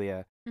 hey,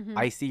 Julia, Mm-hmm.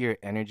 I see your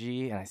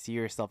energy and I see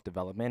your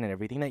self-development and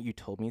everything that you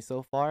told me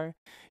so far,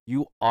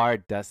 you are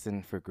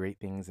destined for great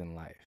things in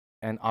life.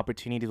 And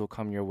opportunities will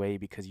come your way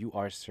because you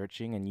are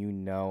searching and you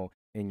know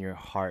in your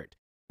heart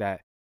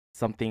that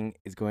something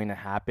is going to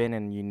happen,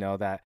 and you know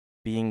that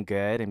being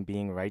good and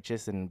being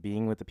righteous and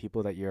being with the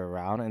people that you're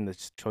around and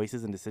the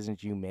choices and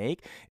decisions you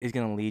make is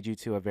going to lead you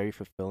to a very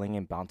fulfilling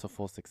and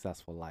bountiful,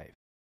 successful life.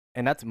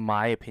 And that's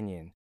my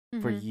opinion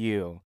for Mm-hmm.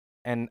 you.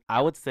 And I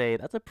would say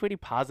that's a pretty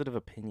positive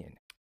opinion.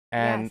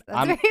 And Yes,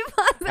 that's very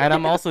positive. and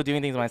I'm also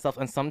doing things myself.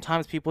 And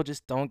sometimes people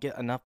just don't get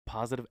enough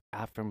positive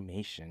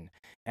affirmation.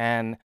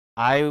 And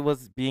I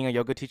was being a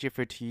yoga teacher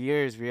for 2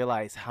 years,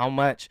 realized how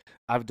much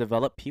I've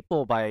developed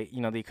people by,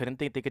 they couldn't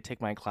think they could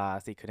take my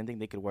class. They couldn't think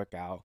they could work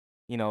out.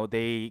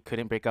 They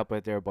couldn't break up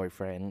with their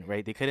boyfriend,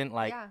 right? They couldn't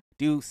Yeah.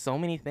 do so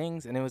many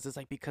things. And it was just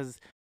because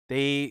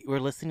they were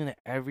listening to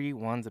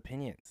everyone's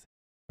opinions,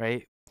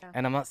 right? Yeah.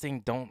 And I'm not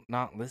saying don't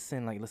not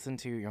listen. Listen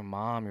to your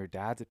mom, your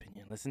dad's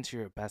opinion. Listen to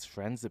your best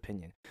friend's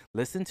opinion.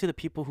 Listen to the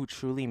people who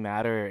truly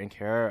matter and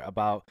care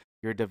about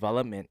your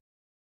development.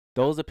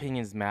 Those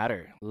opinions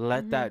matter.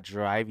 Let Mhm. that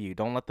drive you.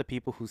 Don't let the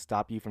people who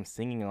stop you from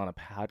singing on a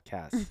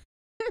podcast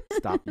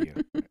stop you.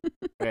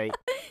 Right?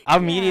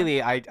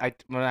 Immediately,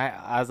 when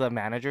I as a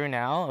manager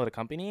now of a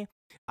company,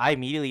 I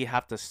immediately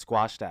have to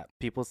squash that.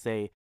 People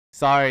say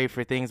sorry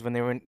for things when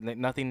they were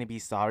nothing to be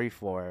sorry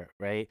for,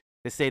 right?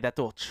 They say that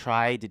they'll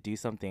try to do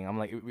something. I'm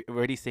like, we're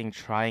already saying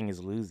trying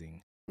is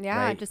losing. Yeah,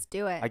 Right? just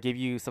do it. I give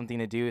you something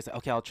to do. It's like,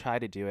 okay, I'll try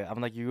to do it.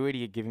 I'm like, you're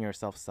already giving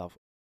yourself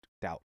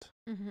self-doubt.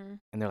 Mm-hmm.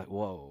 And they're like,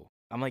 whoa.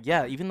 I'm like,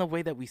 yeah, even the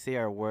way that we say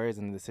our words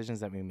and the decisions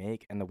that we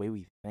make and the way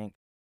we think,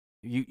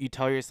 you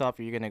tell yourself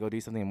you're going to go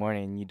do something in the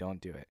morning and you don't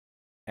do it.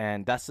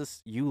 And that's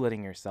just you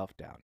letting yourself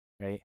down,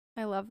 right?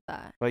 I love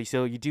that. But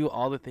so you do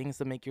all the things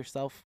to make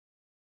yourself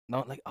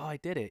not like, oh, I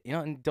did it,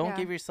 and don't Yeah.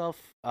 give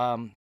yourself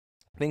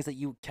things that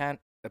you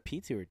can't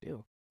appeal to or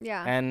do.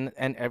 Yeah. And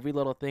every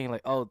little thing,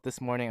 like, oh, this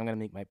morning I'm gonna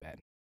make my bed.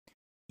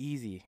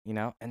 Easy,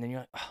 and then you're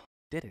like, oh,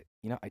 did it.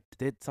 I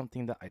did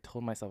something that I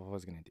told myself I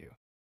was gonna do.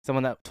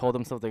 Someone that told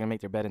themselves they're gonna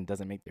make their bed and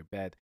doesn't make their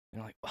bed. And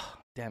you're like, oh,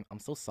 damn, I'm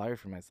so sorry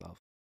for myself.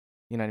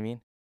 You know what I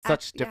mean?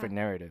 Such Yeah. different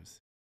narratives.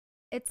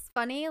 It's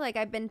funny, like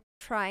I've been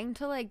trying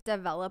to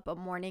develop a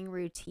morning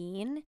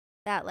routine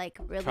that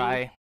really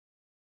Try.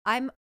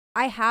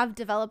 I have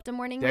developed a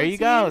morning routine. There you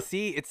go.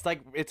 See, it's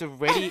it's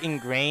already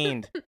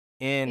ingrained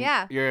in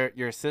Yeah.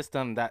 your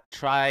system that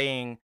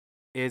trying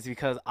is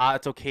because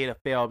it's okay to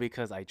fail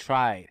because I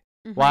tried.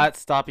 Mhm. What's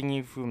stopping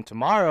you from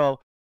tomorrow?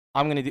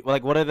 I'm gonna do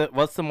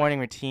what's the morning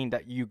routine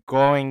that you're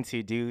going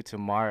to do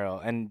tomorrow?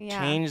 And Yeah.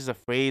 change the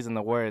phrase and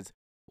the words.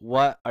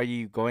 What are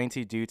you going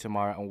to do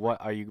tomorrow, and what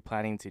are you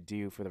planning to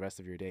do for the rest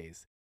of your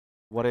days?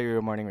 What are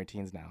your morning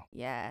routines now?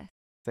 Yeah.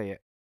 Say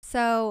it.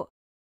 So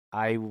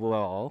I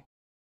will.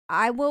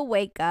 I will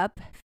wake up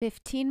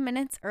 15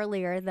 minutes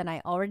earlier than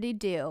I already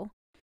do,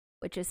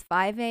 which is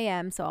 5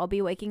 a.m. So I'll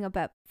be waking up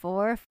at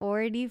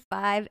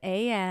 4:45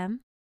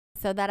 a.m.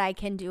 so that I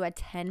can do a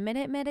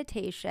 10-minute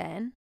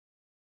meditation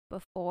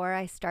before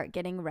I start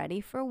getting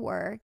ready for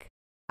work.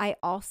 I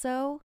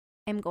also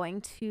am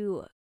going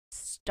to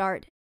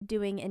start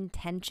doing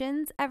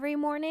intentions every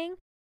morning.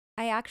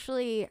 I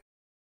actually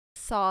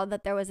saw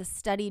that there was a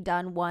study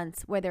done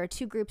once where there were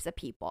two groups of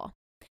people.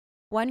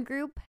 One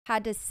group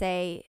had to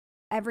say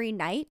every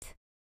night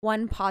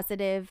one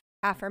positive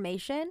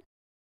affirmation,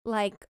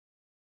 like,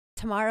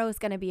 tomorrow is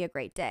going to be a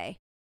great day.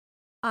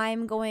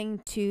 I'm going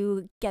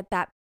to get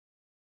that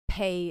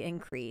pay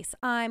increase.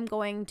 I'm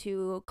going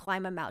to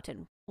climb a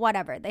mountain.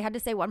 Whatever. They had to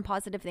say one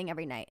positive thing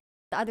every night.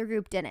 The other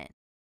group didn't.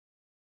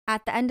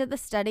 At the end of the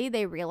study,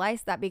 they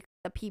realized that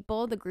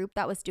the group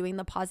that was doing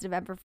the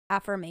positive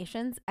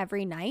affirmations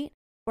every night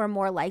were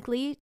more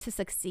likely to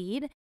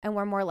succeed and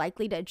were more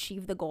likely to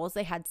achieve the goals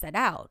they had set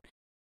out.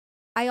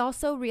 I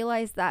also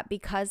realized that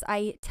because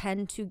I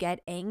tend to get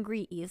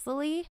angry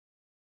easily,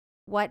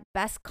 what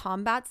best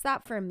combats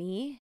that for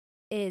me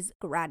is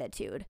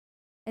gratitude.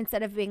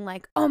 Instead of being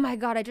like, oh my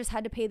God, I just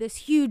had to pay this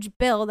huge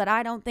bill that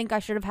I don't think I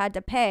should have had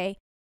to pay.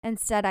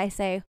 Instead, I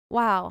say,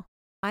 wow,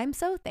 I'm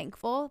so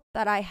thankful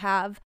that I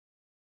have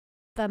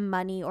the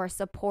money or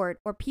support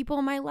or people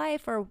in my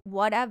life or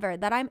whatever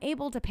that I'm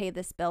able to pay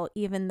this bill,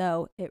 even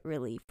though it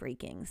really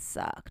freaking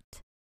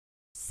sucked.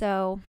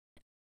 So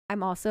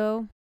I'm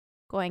also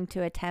going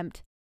to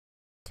attempt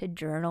to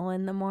journal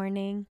in the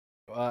morning.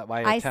 Why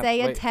I attempt?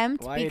 say Wait,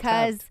 attempt why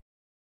because attempt?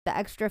 the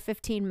extra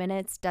 15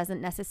 minutes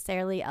doesn't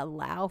necessarily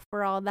allow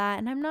for all that.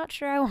 And I'm not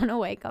sure I want to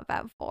wake up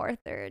at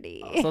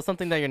 4:30. So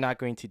something that you're not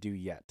going to do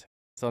yet.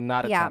 So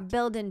not Yeah, attempt.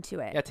 build into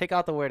it. Yeah, take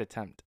out the word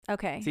attempt.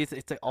 Okay. See,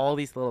 it's like all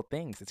these little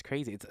things. It's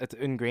crazy. It's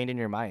ingrained in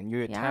your mind.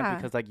 You attempt Yeah.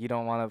 because like you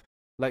don't want to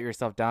let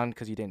yourself down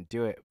because you didn't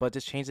do it. But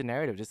just change the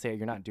narrative. Just say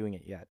you're not doing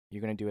it yet.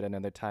 You're gonna do it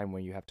another time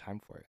when you have time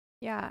for it.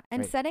 Yeah.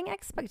 And Right. setting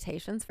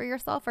expectations for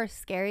yourself are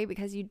scary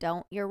because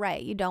you're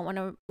right. You don't want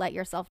to let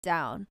yourself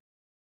down.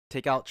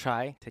 Take out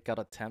try. Take out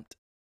attempt.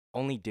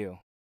 Only do. Love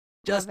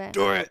Just it.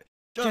 do it.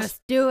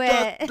 Just do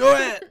it.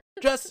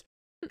 Just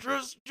do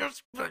it.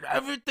 Just put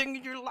everything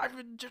in your life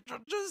and just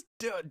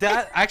do it.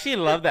 That I actually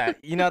love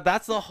that. You know,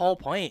 that's the whole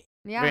point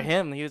Yeah. for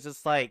him. He was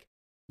just like,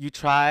 you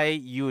try,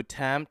 you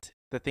attempt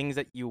the things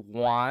that you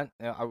want.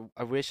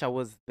 I wish I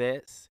was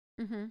this.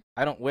 Mm-hmm.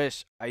 I don't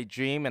wish. I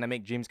dream and I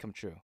make dreams come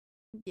true.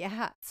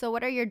 Yeah. So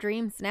what are your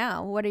dreams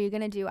now? What are you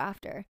going to do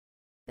after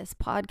this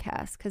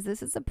podcast? Because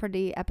this is a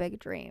pretty epic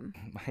dream.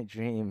 My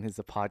dream is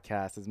a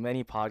podcast, as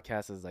many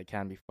podcasts as I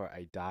can before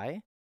I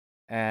die.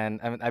 And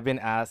I've been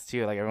asked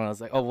too, like everyone was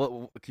like, oh,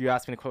 what you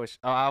asked me the question?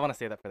 Oh, I want to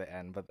say that for the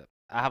end, but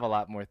I have a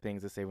lot more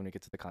things to say when we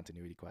get to the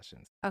continuity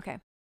questions. Okay.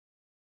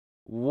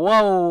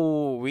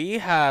 Whoa, we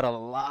had a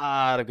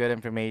lot of good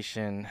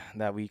information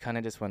that we kind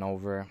of just went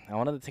over. I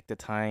wanted to take the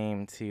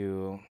time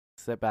to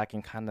sit back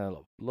and kind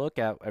of look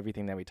at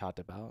everything that we talked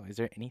about. Is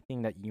there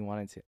anything that you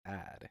wanted to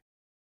add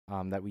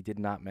that we did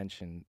not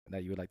mention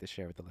that you would like to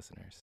share with the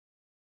listeners?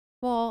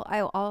 Well, I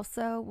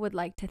also would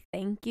like to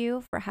thank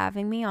you for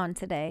having me on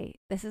today.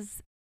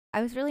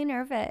 I was really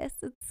nervous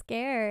and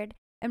scared.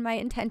 And my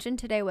intention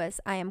today was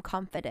I am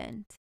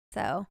confident.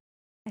 So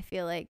I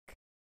feel like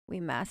we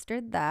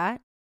mastered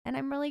that. And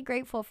I'm really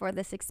grateful for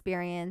this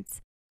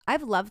experience.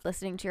 I've loved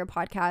listening to your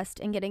podcast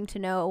and getting to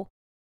know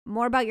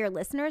more about your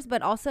listeners,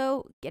 but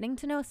also getting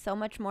to know so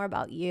much more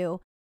about you.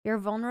 Your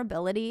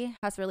vulnerability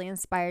has really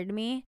inspired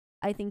me.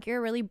 I think you're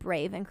a really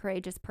brave and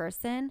courageous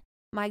person.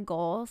 My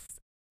goals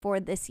for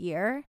this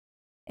year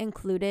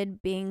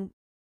included being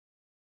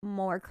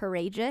more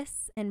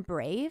courageous and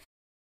brave,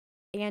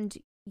 and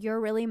you're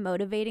really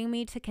motivating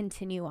me to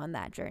continue on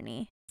that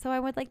journey. So I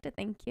would like to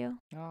thank you.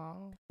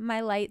 Oh,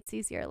 My light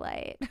sees your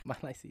light. my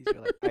life sees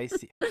your life. I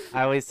see.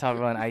 I always tell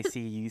everyone, I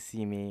see, you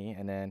see me,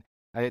 and then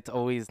it's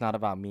always not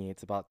about me.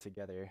 It's about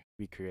together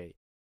we create.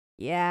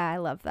 Yeah, I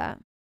love that.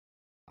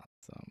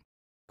 Awesome.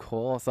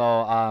 Cool.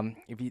 So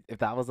if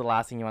that was the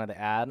last thing you wanted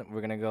to add,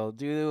 we're gonna go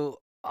do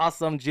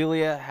awesome.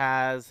 Julia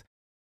has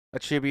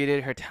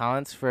attributed her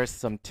talents for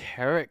some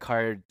tarot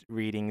card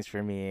readings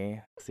for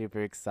me.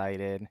 Super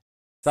excited.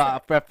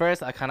 So but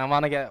first, I kind of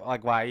want to get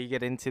like why you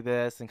get into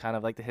this and kind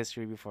of like the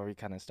history before we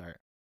kind of start.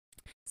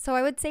 So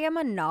I would say I'm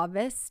a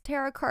novice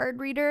tarot card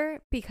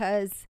reader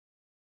because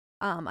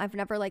I've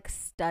never like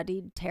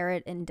studied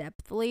tarot in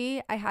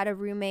depthly. I had a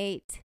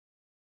roommate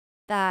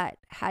that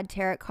had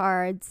tarot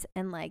cards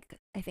and like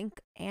I think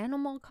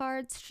animal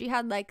cards. She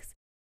had like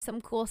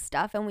some cool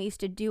stuff and we used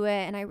to do it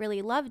and I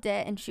really loved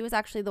it. And she was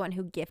actually the one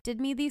who gifted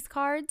me these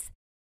cards.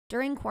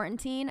 During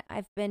quarantine,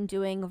 I've been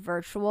doing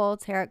virtual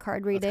tarot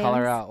card readings. Let's call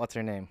her out. What's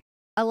her name?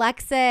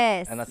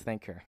 Alexis. And let's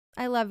thank her.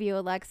 I love you,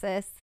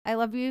 Alexis. I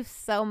love you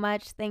so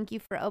much. Thank you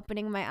for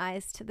opening my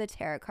eyes to the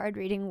tarot card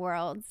reading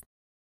world.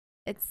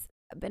 It's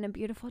been a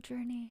beautiful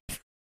journey.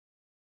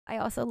 I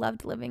also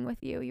loved living with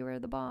you. You were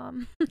the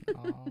bomb.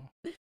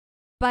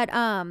 But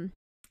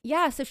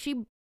yeah, so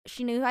she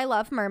knew I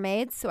love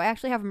mermaids, so I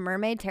actually have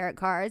mermaid tarot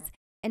cards.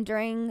 And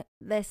during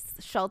this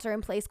shelter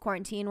in place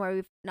quarantine where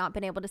we've not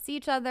been able to see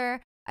each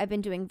other, I've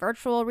been doing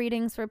virtual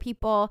readings for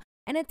people.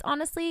 And it's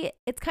honestly,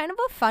 it's kind of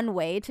a fun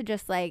way to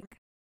just like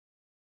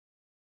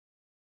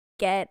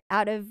get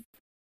out of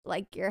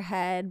like your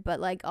head, but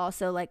like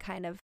also like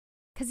kind of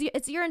because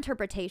it's your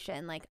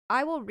interpretation. Like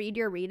I will read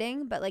your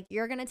reading, but like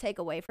you're gonna take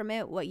away from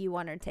it what you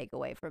want to take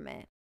away from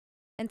it.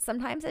 And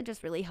sometimes it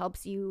just really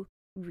helps you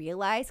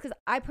realize, because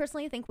I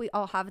personally think we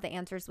all have the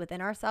answers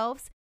within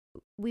ourselves.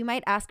 We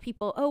might ask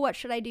people, oh, what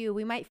should I do?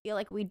 We might feel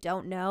like we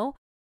don't know,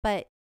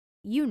 but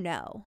you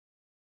know,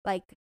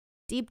 like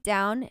deep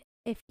down,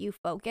 if you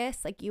focus,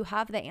 like you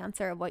have the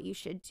answer of what you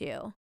should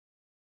do.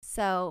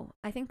 So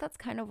I think that's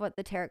kind of what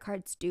the tarot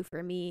cards do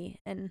for me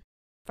and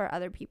for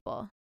other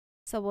people.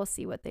 So we'll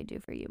see what they do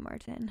for you,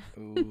 Martin.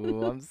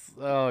 Ooh, I'm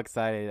so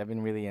excited. I've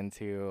been really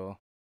into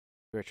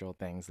spiritual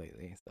things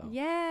lately. So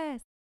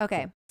Yes.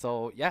 Okay.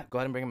 So yeah, go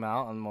ahead and bring them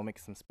out, and we'll make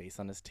some space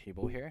on this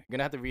table here. You're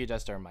gonna have to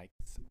readjust our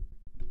mics.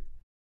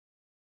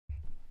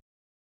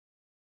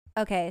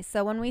 Okay.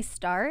 So when we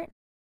start,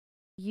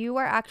 you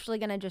are actually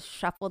going to just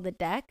shuffle the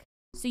deck.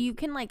 So you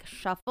can like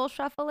shuffle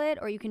it,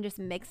 or you can just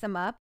mix them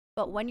up.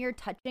 But when you're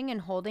touching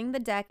and holding the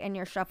deck and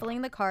you're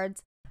shuffling the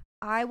cards,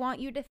 I want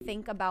you to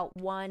think about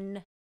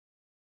one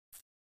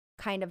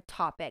kind of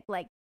topic,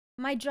 like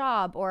my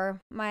job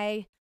or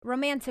my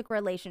romantic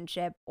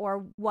relationship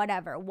or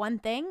whatever, one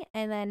thing.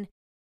 And then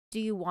do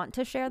you want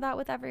to share that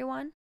with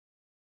everyone?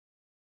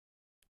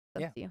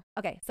 Up Yeah. to you.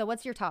 Okay. So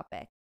what's your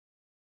topic?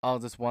 Oh,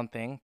 just one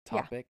thing,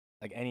 Yeah. topic,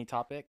 like any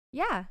topic.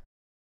 Yeah.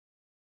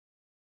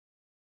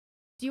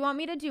 Do you want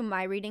me to do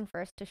my reading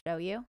first to show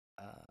you?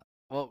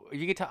 Well,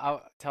 you could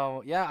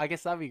tell. Yeah, I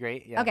guess that'd be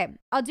great. Yeah. Okay.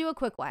 I'll do a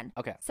quick one.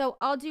 Okay. So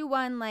I'll do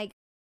one like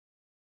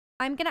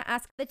I'm going to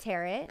ask the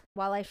tarot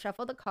while I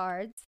shuffle the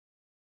cards,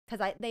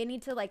 because they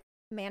need to like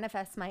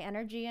manifest my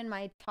energy and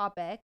my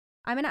topic.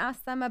 I'm going to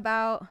ask them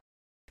about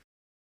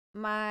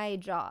my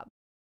job.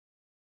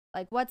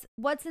 Like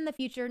what's in the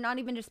future, not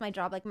even just my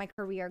job, like my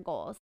career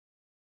goals.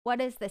 What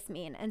does this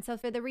mean? And so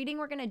for the reading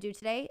we're going to do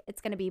today,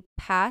 it's going to be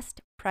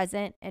past,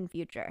 present, and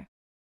future.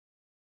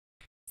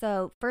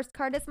 So first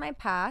card is my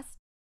past.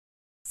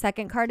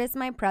 Second card is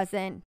my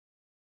present.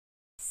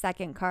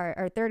 Third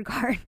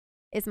card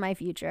is my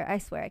future. I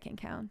swear I can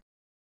count.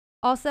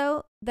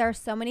 Also, there are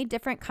so many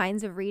different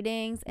kinds of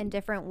readings and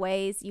different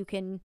ways you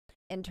can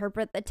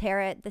interpret the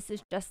tarot. This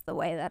is just the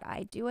way that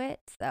I do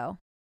it. So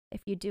if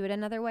you do it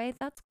another way,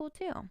 that's cool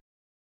too.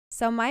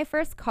 So my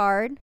first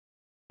card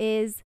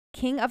is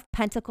King of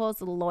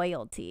Pentacles,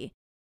 loyalty.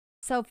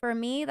 So for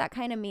me, that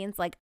kind of means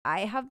like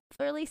I have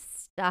really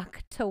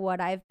stuck to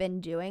what I've been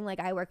doing. Like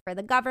I work for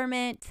the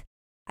government.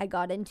 I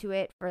got into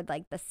it for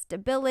like the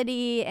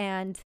stability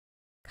and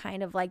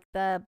kind of like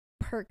the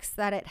perks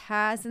that it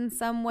has in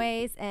some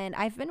ways. And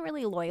I've been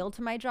really loyal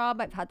to my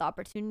job. I've had the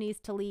opportunities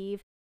to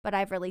leave, but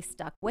I've really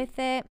stuck with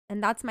it.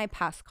 And that's my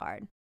past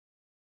card.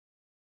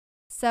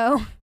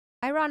 So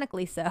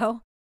ironically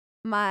so,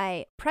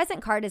 my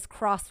present card is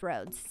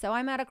crossroads. So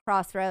I'm at a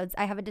crossroads.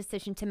 I have a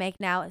decision to make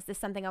now. Is this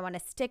something I want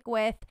to stick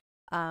with?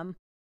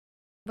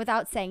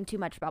 Without saying too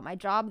much about my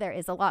job, there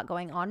is a lot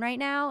going on right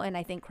now. And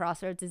I think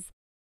crossroads is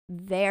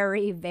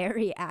very,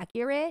 very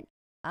accurate.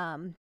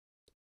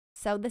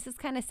 So this is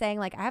kind of saying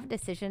like I have a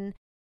decision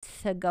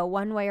to go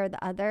one way or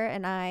the other,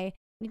 and I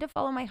need to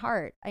follow my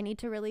heart. I need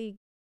to really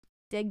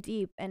dig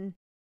deep and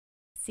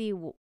see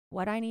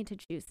what I need to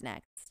choose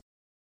next.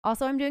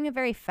 Also, I'm doing a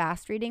very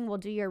fast reading. We'll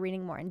do your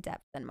reading more in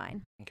depth than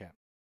mine. Okay.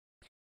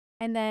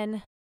 And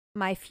then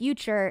my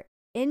future,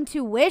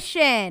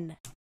 intuition,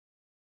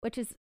 which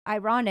is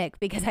ironic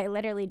because I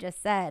literally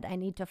just said I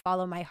need to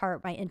follow my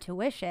heart, my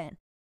intuition.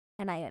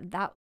 And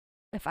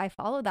if I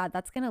follow that,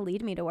 that's going to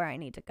lead me to where I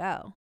need to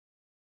go.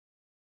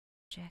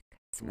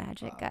 It's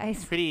magic, guys.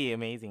 It's pretty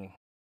amazing.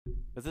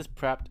 Was this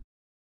prepped?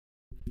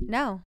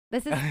 No,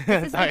 this is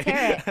the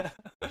tarot.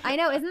 I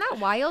know, isn't that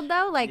wild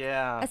though? Like,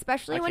 yeah,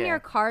 especially when your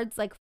cards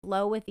like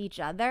flow with each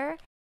other.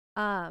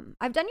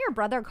 I've done your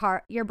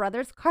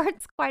brother's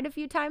cards quite a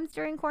few times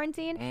during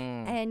quarantine,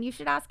 and you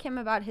should ask him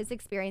about his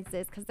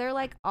experiences because they're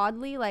like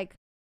oddly like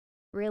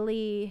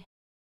really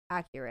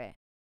accurate.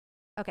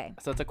 Okay.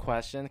 So it's a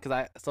question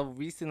because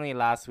recently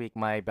last week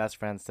my best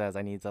friend says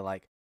I need to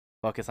like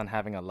focus on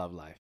having a love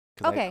life.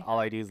 Okay. All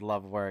I do is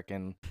love work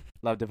and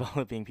love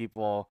developing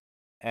people.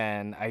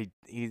 And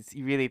he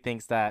really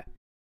thinks that,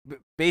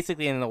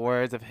 basically in the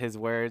words of his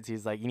words,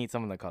 he's like, you need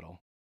someone to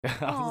cuddle.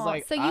 I was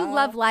like, so you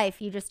love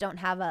life, you just don't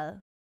have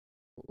a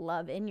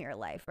love in your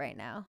life right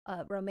now,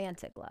 a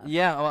romantic love.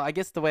 Yeah, well, I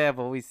guess the way I've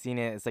always seen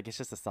it is like it's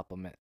just a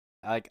supplement.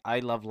 Like I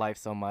love life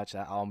so much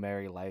that I'll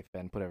marry life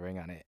and put a ring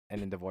on it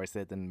and then divorce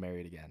it, then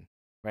marry it again.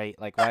 Right?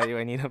 Like why do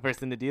I need a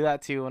person to do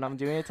that to when I'm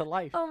doing it to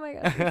life? Oh my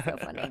gosh, you're so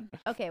funny.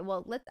 Okay,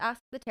 well, let's ask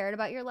the tarot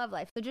about your love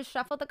life. So just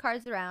shuffle the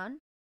cards around.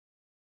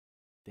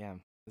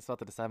 Damn. This is about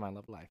to decide my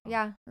love life.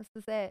 Yeah, this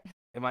is it.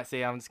 It might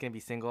say I'm just going to be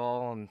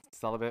single and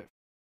celibate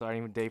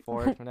starting day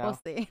 4 from now. We'll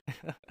see.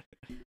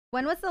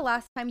 When was the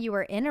last time you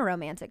were in a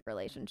romantic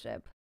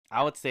relationship?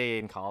 I would say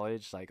in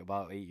college, like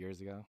about 8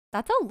 years ago.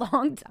 That's a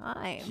long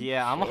time.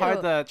 Yeah, I'm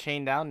hard to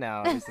chain down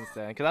now since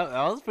then. Because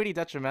I was pretty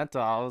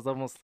detrimental.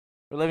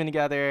 We're living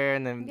together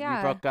and then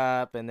we broke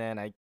up and then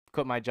I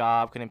quit my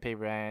job, couldn't pay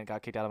rent,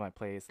 got kicked out of my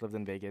place, lived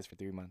in Vegas for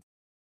 3 months.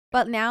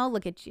 But now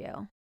look at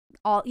you.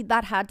 All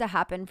that had to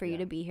happen for you Yeah.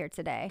 to be here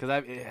today.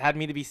 Because it had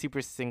me to be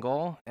super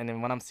single, and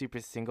then when I'm super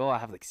single, I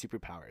have like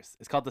superpowers.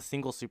 It's called the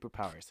single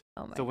superpowers.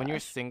 Oh my So when you're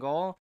gosh.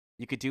 single,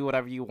 you could do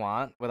whatever you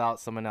want without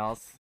someone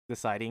else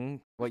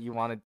deciding what you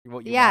want.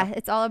 Yeah,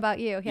 it's all about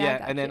you. Yeah, I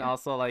got and then you.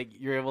 also like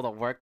you're able to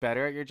work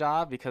better at your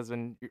job because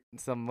when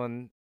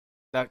someone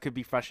that could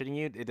be frustrating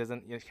you, it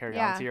doesn't carry on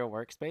Yeah. to your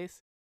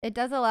workspace. It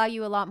does allow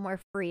you a lot more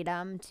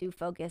freedom to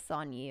focus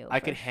on you. I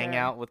for could hang sure.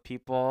 out with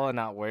people and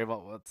not worry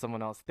about what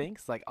someone else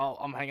thinks. Like, oh,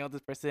 I'm hanging out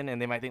with this person,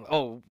 and they might think,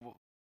 oh,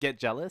 get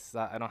jealous.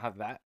 I don't have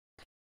that.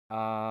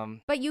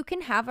 But you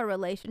can have a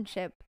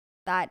relationship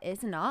that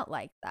is not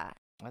like that.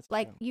 That's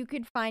Like true. you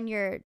could find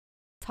your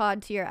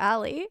Todd to your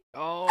alley,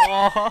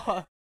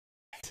 Oh,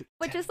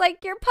 which is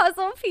like your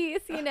puzzle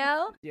piece, you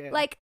know? yeah.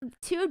 Like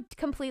two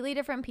completely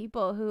different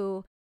people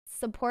who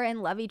support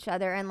and love each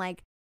other, and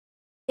like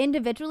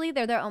individually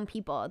they're their own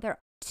people. They're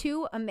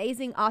two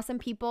amazing, awesome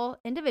people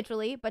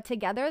individually, but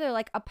together they're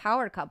like a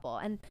power couple.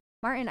 And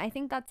Martin, I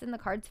think that's in the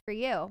cards for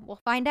you. We'll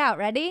find out.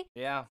 Ready?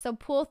 Yeah. So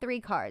pull 3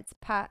 cards,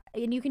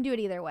 and you can do it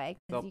either way.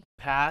 So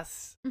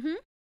pass. Mhm.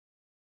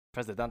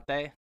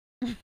 Presidente.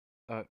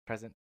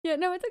 Present. Yeah,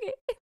 no, it's okay.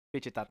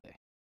 Visitate.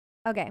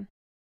 Okay,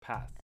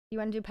 Pass. you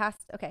want to do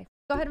past? Okay,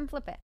 go ahead and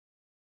flip it.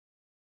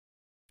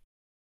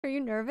 Are you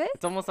nervous?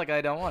 It's almost like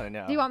I don't want to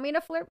know. Do you want me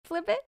to flip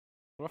it?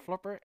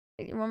 Flipper?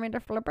 You want me to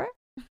flip it?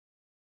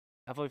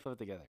 How about we flip it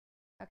together?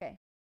 Okay.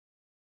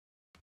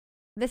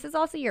 This is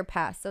also your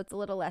past, so it's a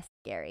little less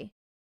scary.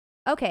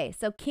 Okay,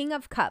 so King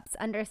of Cups,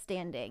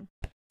 understanding.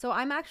 So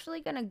I'm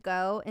actually going to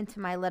go into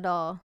my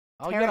little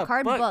Oh, you tarot got a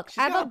card book. She's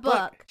I have got a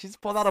book. She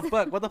just pulled out a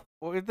book.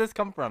 Where did this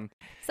come from?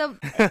 So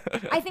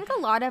I think a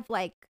lot of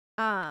like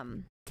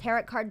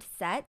tarot card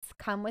sets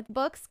come with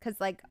books, because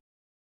like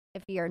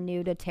if you're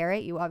new to tarot,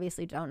 you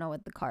obviously don't know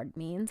what the card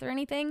means or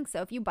anything.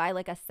 So if you buy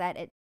like a set,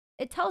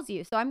 it tells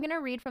you. So I'm going to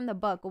read from the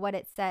book what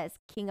it says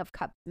King of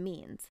Cups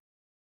means.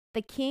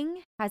 The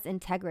king has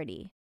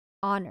integrity,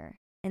 honor,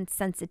 and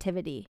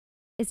sensitivity,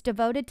 is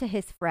devoted to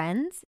his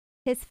friends,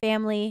 his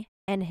family,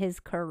 and his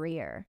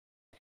career.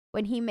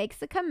 When he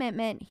makes a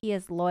commitment, he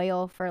is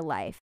loyal for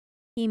life.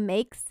 He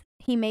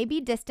may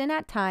be distant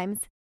at times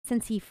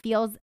since he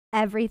feels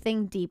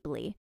everything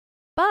deeply,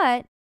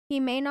 but he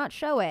may not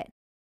show it.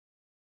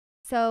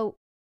 So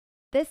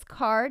this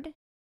card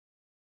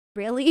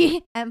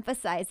really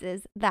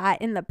emphasizes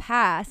that in the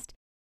past,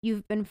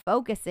 you've been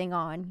focusing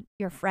on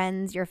your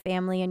friends, your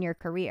family, and your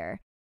career.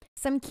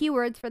 Some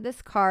keywords for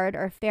this card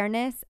are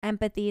fairness,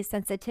 empathy,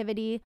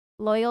 sensitivity,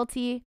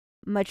 loyalty,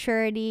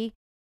 maturity,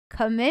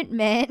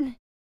 commitment,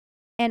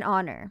 and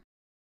honor.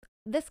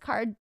 This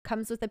card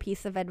comes with a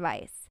piece of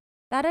advice.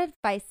 That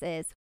advice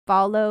is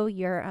follow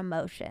your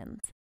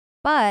emotions,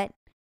 but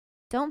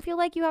don't feel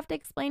like you have to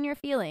explain your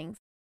feelings.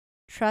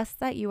 Trust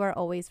that you are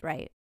always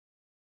right.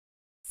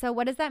 So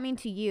what does that mean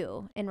to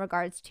you in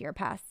regards to your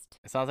past?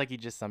 It sounds like you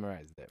just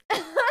summarized it.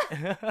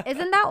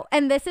 Isn't that,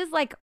 and this is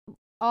like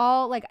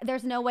all like,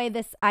 there's no way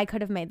I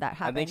could have made that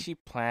happen. I think she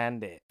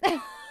planned it.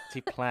 She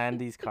planned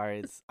these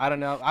cards. I don't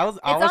know. It's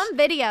on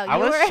video. I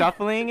was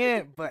shuffling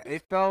it, but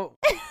it felt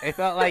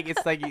like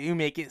it's like you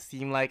make it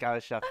seem like I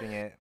was shuffling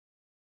it.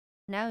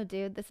 No,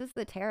 dude, this is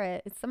the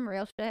tarot. It's some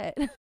real shit.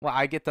 Well,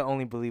 I get to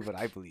only believe what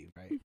I believe,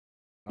 right?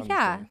 I'm just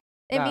Yeah. kidding.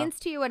 It No. means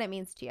to you what it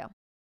means to you.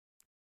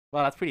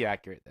 Well, that's pretty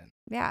accurate then.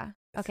 Yeah.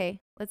 Okay,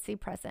 let's see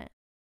present.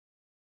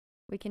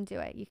 We can do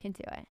it. You can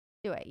do it.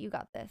 Do it. You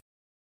got this.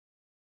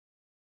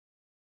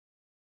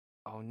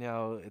 Oh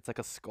no, it's like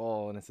a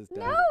skull and it says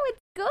No, it's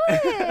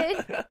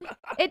good.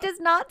 It does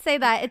not say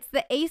that. It's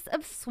the Ace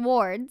of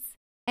Swords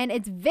and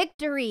it's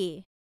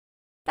victory.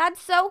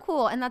 That's so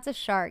cool. And that's a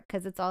shark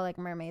because it's all like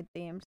mermaid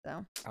themed.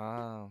 So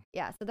Oh.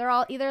 yeah, so they're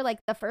all either like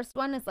the first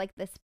one is like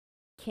this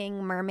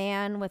king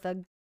merman with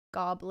a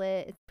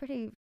goblet. It's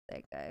pretty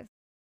sick, guys.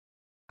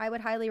 I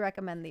would highly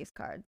recommend these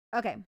cards.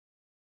 Okay.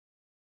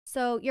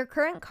 So your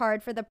current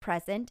card for the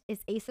present is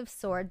Ace of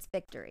Swords,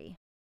 victory.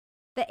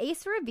 The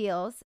ace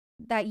reveals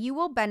that you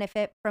will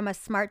benefit from a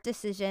smart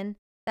decision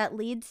that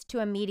leads to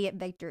immediate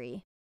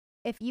victory.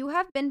 If you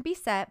have been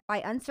beset by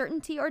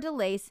uncertainty or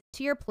delays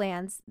to your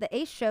plans, the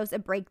ace shows a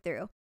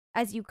breakthrough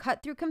as you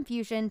cut through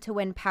confusion to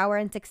win power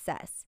and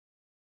success.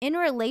 In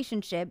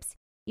relationships,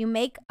 you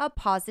make a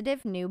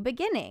positive new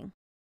beginning.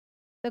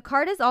 The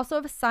card is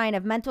also a sign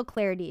of mental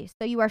clarity,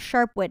 so you are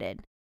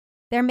sharp-witted.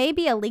 There may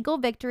be a legal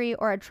victory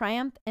or a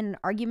triumph in an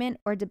argument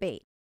or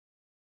debate.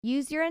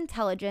 Use your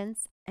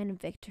intelligence and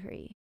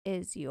victory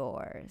is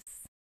yours.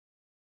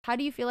 How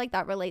do you feel like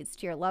that relates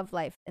to your love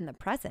life in the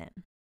present?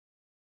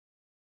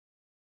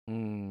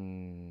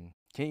 Can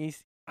you?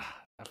 I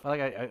feel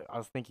like I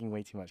was thinking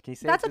way too much. Can you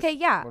say? That's okay.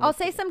 Yeah, I'll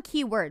say time. some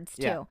keywords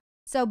too. Yeah.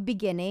 So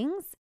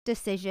beginnings,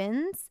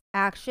 decisions,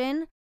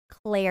 action,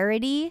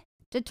 clarity,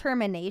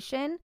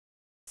 determination,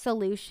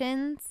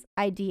 solutions,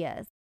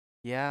 ideas.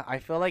 Yeah, I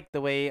feel like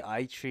the way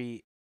I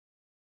treat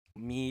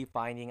me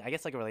finding, I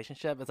guess like a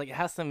relationship, it's like it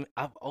has some.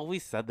 I've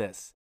always said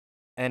this,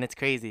 and it's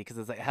crazy because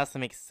it's like it has to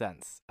make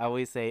sense. I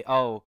always say,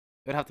 oh,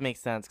 would have to make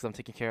sense because I'm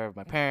taking care of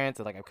my parents.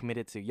 And, like, I'm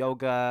committed to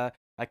yoga.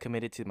 I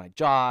committed to my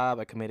job.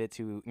 I committed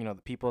to, the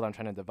people that I'm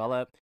trying to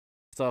develop.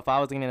 So if I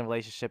was in a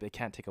relationship, it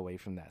can't take away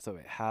from that. So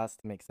it has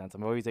to make sense.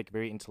 I'm always like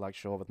very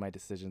intellectual with my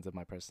decisions of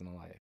my personal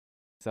life.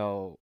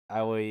 So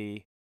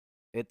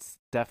it's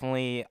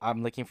definitely,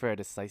 I'm looking for a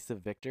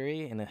decisive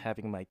victory and then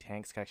having my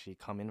tanks actually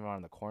come in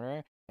around the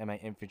corner and my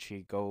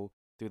infantry go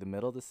through the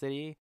middle of the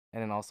city,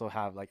 and then also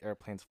have like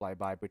airplanes fly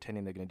by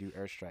pretending they're going to do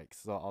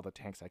airstrikes. So all the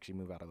tanks actually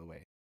move out of the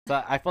way.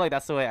 So I feel like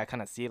that's the way I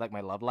kind of see like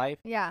my love life.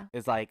 Yeah.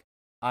 Is like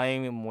I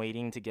am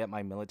waiting to get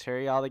my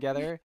military all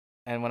together,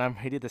 and when I'm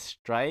ready to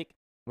strike,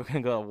 we're going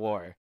to go to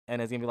war. And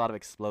there's going to be a lot of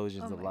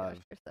explosions Oh of my love.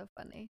 gosh, you're so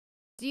funny.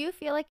 Do you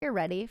feel like you're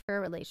ready for a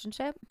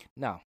relationship?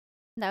 No.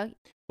 No.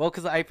 Well,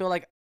 because I feel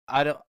like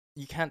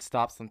you can't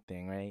stop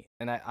something, right?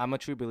 And I'm a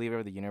true believer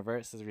of the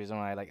universe. That's the reason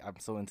why I'm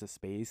so into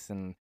space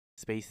and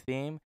space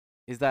theme,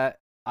 is that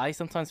I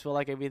sometimes feel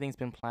like everything's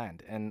been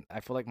planned, and I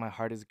feel like my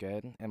heart is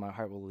good, and my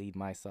heart will lead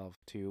myself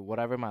to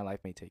whatever my life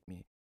may take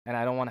me. And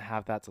I don't want to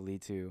have that to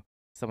lead to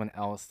someone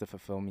else to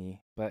fulfill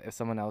me. But if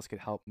someone else could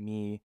help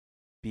me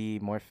be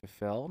more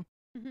fulfilled,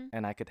 Mm-hmm.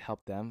 and I could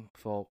help them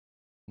feel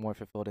more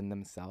fulfilled in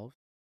themselves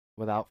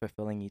without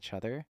fulfilling each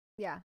other,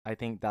 Yeah. I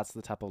think that's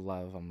the type of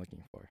love I'm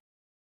looking for.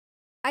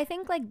 I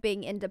think like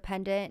being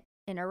independent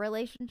in a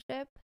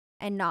relationship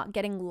and not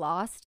getting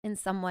lost in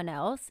someone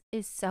else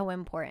is so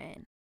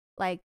important.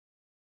 Like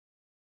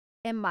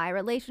in my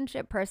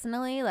relationship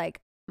personally, like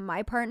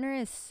my partner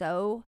is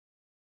so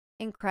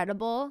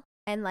incredible,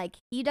 and like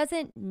he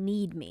doesn't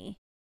need me.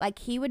 Like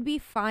he would be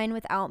fine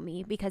without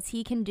me because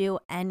he can do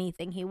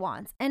anything he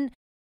wants. And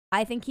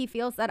I think he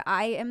feels that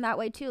I am that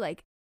way too.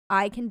 Like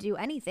I can do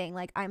anything.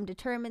 Like I'm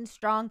determined,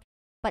 strong,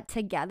 but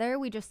together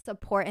we just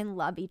support and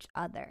love each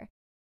other.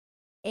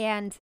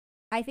 And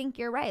I think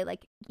you're right.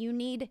 Like you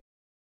need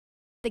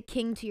the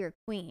king to your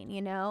queen,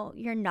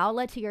 your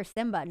Nala to your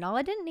Simba.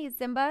 Nala didn't need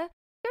Simba.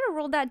 She could have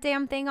ruled that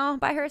damn thing off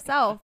by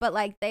herself, but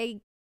like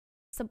they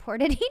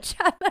supported each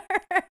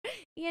other,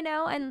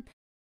 and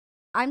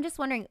I'm just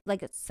wondering,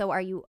 like, so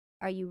are you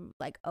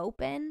like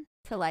open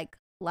to like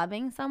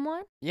loving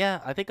someone?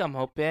 Yeah, I think I'm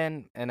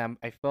open, and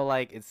I feel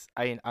like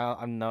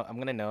I'm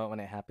gonna know it when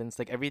it happens.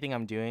 Like everything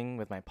I'm doing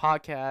with my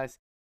podcast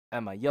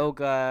and my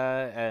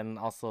yoga, and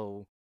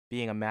also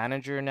being a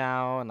manager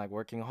now and like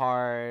working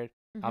hard.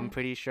 I'm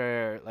pretty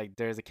sure like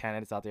there's a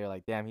candidates out there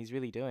like, damn, he's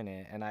really doing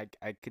it, and I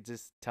could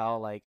just tell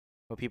like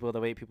the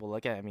way people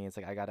look at me, it's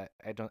like I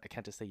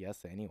can't just say yes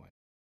to anyone.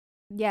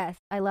 Yes,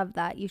 I love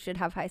that. You should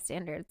have high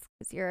standards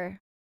because you're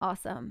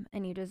awesome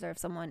and you deserve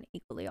someone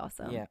equally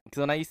awesome. Yeah,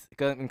 because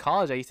when in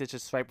college, I used to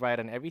just swipe right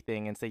on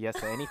everything and say yes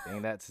to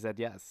anything that said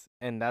yes,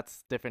 and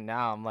that's different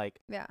now. I'm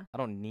like, Yeah. I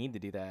don't need to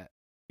do that.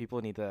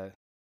 People need to,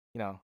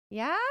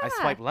 Yeah. I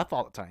swipe left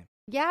all the time.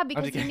 Yeah,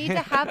 because you need to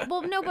have.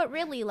 Well, no, but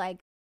really, like,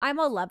 I'm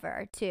a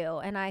lover too,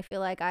 and I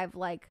feel like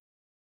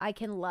I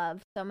can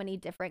love so many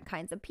different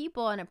kinds of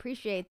people and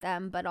appreciate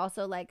them, but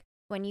also like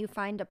when you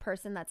find a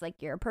person that's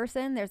like your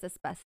person, there's a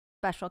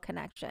special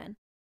connection.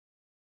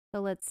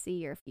 So let's see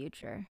your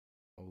future.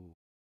 Oh,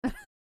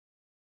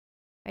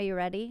 Are you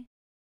ready?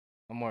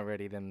 I'm more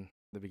ready than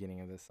the beginning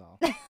of this song.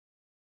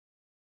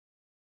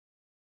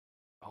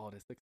 Oh,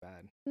 this looks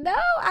bad. No,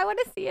 I want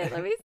to see it.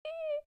 Let me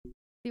see. Do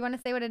you want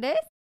to say what it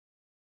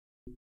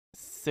is?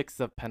 6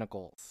 of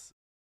Pentacles.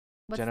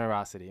 What's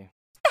Generosity.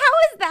 How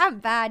is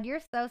that bad?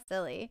 You're so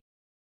silly.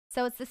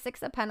 So it's the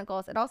 6 of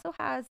Pentacles. It also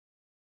has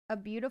a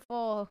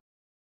beautiful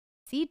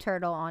sea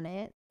turtle on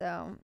it.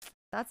 So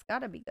that's got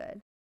to be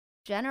good.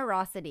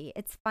 Generosity.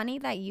 It's funny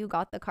that you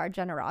got the card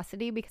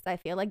generosity because I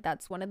feel like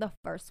that's one of the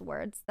first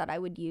words that I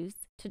would use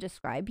to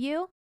describe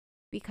you,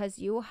 because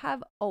you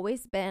have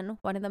always been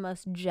one of the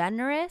most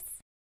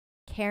generous,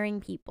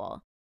 caring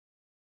people.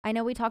 I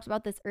know we talked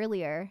about this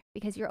earlier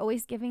because you're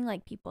always giving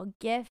like people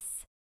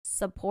gifts,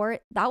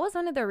 support. That was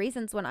one of the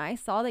reasons when I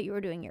saw that you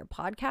were doing your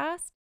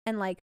podcast, and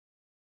like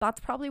that's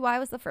probably why I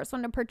was the first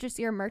one to purchase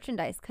your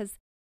merchandise, because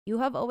you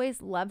have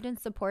always loved and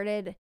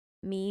supported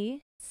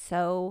me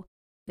so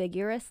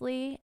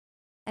vigorously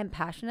and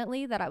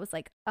passionately that I was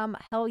like,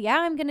 hell yeah,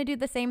 I'm gonna do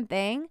the same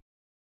thing.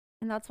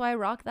 And that's why I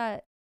rock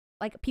that.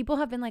 Like people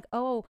have been like,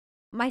 oh,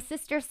 my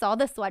sister saw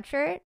the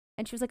sweatshirt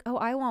and she was like, oh,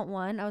 I want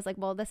one. I was like,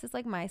 well, this is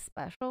like my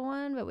special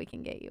one, but we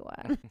can get you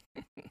one.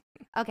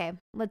 Okay,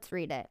 let's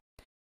read it.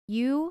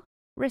 You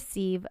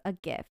receive a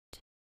gift,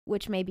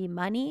 which may be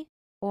money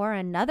or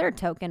another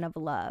token of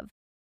love,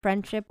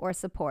 friendship, or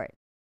support.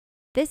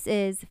 This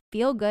is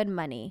feel good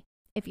money.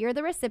 If you're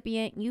the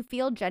recipient, you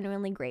feel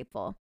genuinely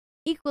grateful.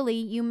 Equally,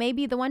 you may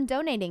be the one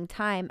donating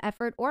time,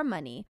 effort, or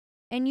money,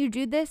 and you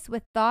do this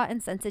with thought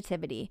and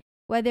sensitivity,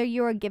 whether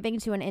you are giving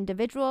to an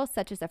individual,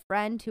 such as a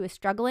friend who is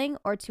struggling,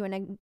 or to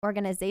an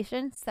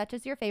organization, such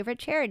as your favorite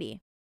charity.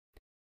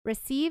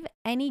 Receive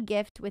any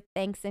gift with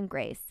thanks and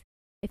grace.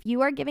 If you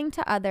are giving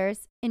to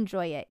others,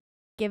 enjoy it.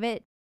 Give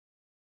it.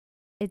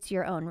 It's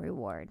your own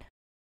reward.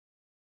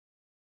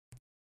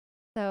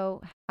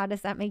 So, how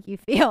does that make you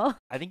feel?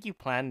 I think you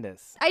planned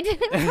this. I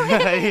didn't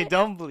plan I it.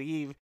 don't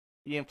believe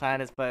you didn't plan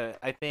this, but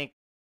I think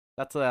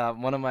That's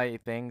one of my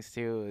things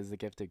too is the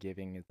gift of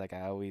giving. It's like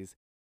I always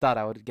thought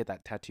I would get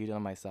that tattooed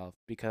on myself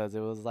because it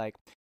was like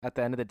at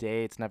the end of the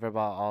day, it's never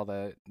about all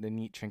the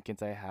neat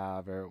trinkets I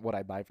have or what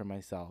I buy for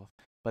myself,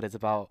 but it's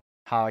about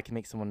how I can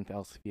make someone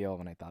else feel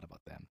when I thought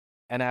about them.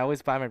 And I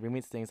always buy my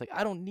roommates things like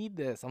I don't need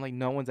this. I'm like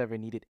no one's ever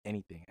needed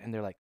anything, and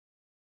they're like,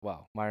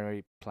 "Wow, I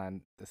already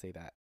planned to say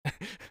that."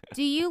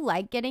 Do you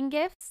like getting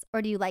gifts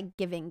or do you like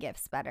giving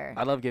gifts better?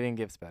 I love giving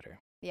gifts better.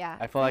 Yeah.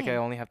 I feel like I same.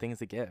 only have things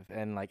to give,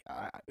 and like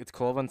it's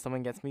cool when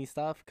someone gets me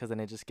stuff, because then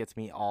it just gets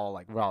me all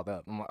like riled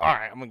up. I'm like, all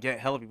right, I'm gonna get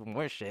hella people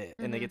more shit,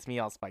 and it Mhm. gets me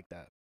all spiked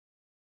up.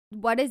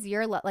 What is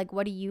your like?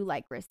 What do you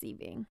like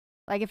receiving?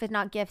 Like, if it's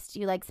not gifts, do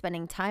you like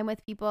spending time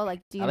with people?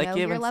 Like, do I you like know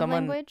your giving love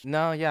someone. language?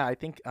 No, yeah, I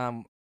think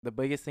the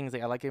biggest thing is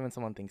like I like giving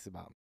someone thinks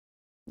about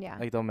me. Yeah.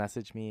 Like they'll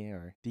message me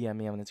or DM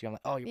me on Instagram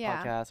like, oh your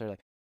Yeah. podcast, or like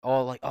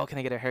oh can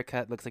I get a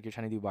haircut? Looks like you're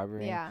trying to do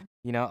barbering. Yeah.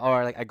 You know,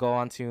 or like I go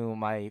onto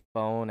my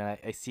phone and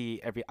I see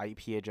every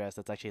IP address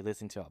that's actually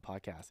listening to a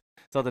podcast.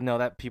 So to know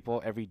that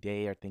people every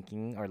day are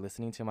thinking or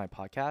listening to my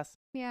podcast,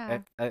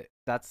 Yeah.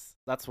 that's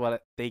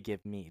what they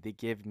give me. They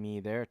give me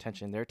their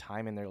attention, their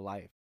time, and their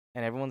life.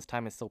 And everyone's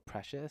time is so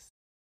precious,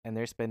 and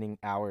they're spending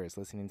hours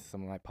listening to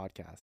some of my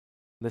podcasts,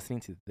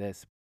 listening to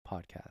this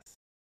podcast.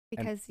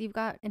 Because you've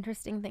got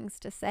interesting things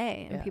to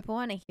say and Yeah. people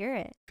want to hear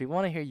it. People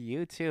want to hear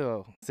you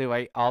too. So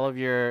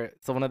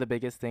so one of the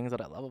biggest things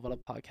that I love about a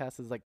podcast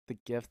is like the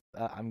gift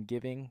I'm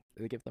giving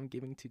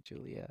to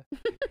Julia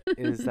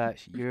is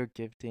that you're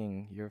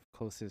gifting your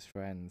closest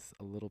friends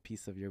a little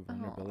piece of your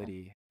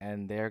vulnerability,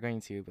 and they're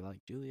going to be like,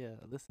 Julia,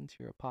 listen to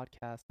your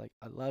podcast. Like,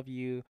 I love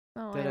you.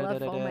 Oh, I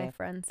love all my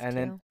friends And too.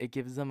 then it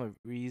gives them a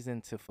reason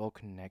to feel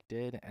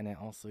connected, and it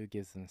also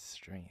gives them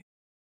strength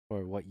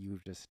for what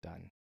you've just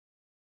done.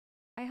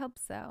 I hope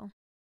so.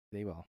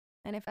 They will.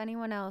 And if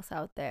anyone else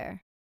out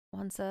there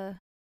wants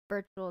a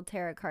virtual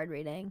tarot card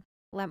reading,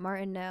 let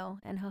Martin know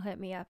and he'll hit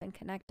me up and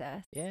connect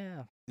us.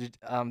 Yeah.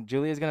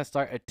 Julia's gonna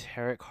start a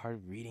tarot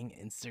card reading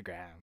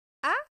Instagram.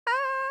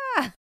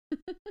 Ah!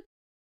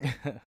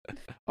 Or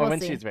We'll when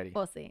see. she's ready.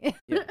 We'll see.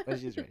 Yeah, when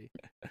she's ready.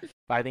 But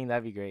I think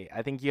that'd be great.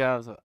 I think you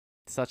have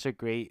such a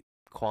great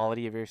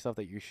quality of yourself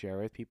that you share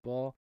with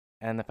people,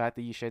 and the fact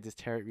that you shared this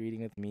tarot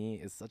reading with me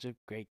is such a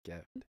great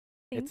gift.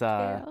 Thank It's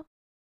you.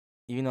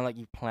 even though like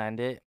you planned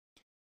it,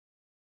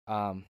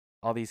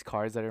 all these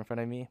cards that are in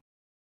front of me.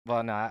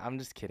 Well, no, I'm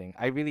just kidding.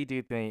 I really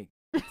do think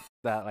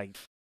that like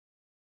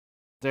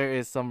there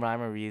is some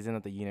rhyme or reason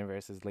that the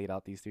universe has laid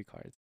out these 3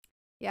 cards.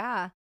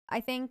 Yeah.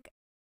 I think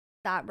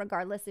that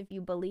regardless if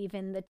you believe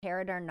in the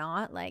tarot or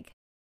not, like,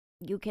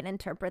 you can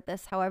interpret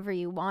this however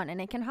you want,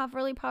 and it can have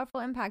really powerful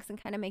impacts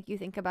and kind of make you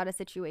think about a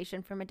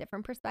situation from a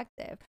different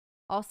perspective.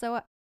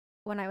 Also,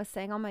 when I was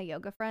saying all my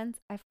yoga friends,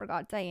 I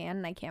forgot Diane,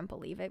 and I can't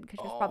believe it because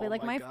she's probably Oh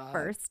like my my God.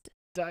 first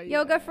Diane.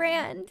 yoga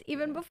friend,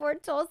 even Yeah. before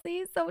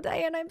Tulsi. So,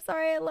 Diane, I'm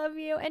sorry, I love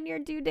you, and your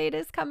due date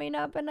is coming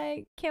up, and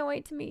I can't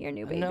wait to meet your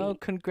new baby. No,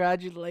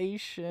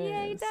 congratulations.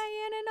 Yay,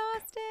 Diane and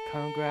Austin.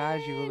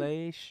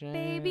 Congratulations.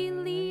 Baby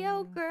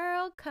Leo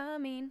girl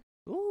coming.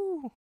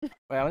 Ooh. Wait,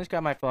 I'm gonna just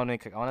grab my phone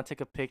and I want to take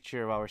a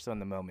picture while we're still in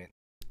the moment.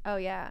 Oh,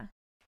 yeah.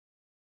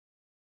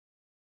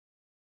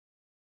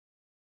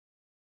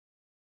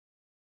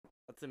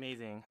 That's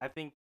amazing. I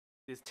think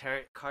this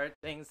tarot card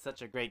thing is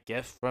such a great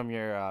gift from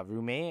your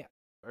roommate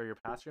or your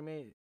past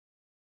roommate.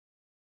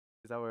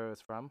 Is that where it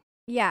was from?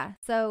 Yeah.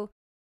 So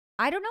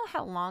I don't know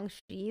how long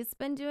she's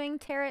been doing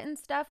tarot and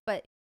stuff,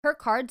 but her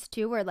cards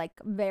too were like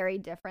very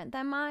different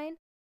than mine.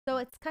 So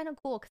it's kind of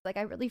cool because like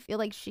I really feel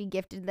like she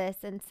gifted this,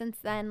 and since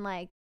then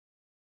like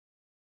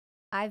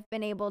I've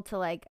been able to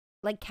like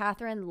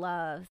Catherine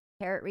loves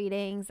tarot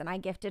readings, and I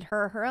gifted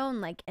her her own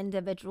like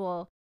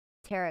individual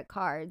tarot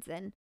cards,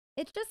 and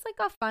it's just like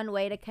a fun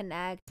way to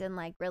connect and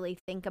like really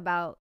think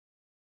about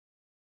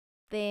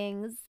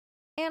things.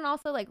 And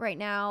also like right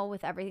now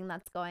with everything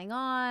that's going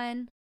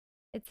on,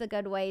 it's a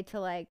good way to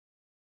like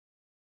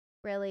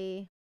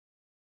really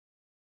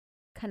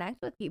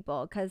connect with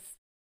people, because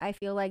I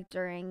feel like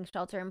during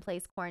shelter in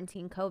place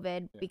quarantine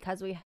COVID, Yeah.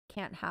 because we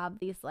can't have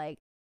these like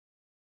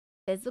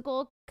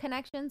physical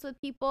connections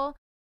with people,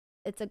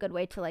 it's a good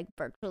way to like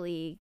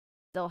virtually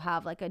still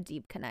have like a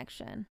deep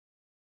connection.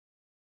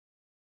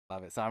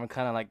 Love it. So I'm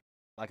kind of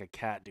like a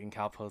cat doing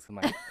cow pose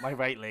because my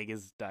right leg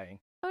is dying.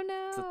 Oh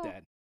no. It's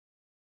dead.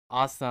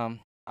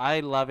 Awesome.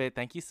 I love it.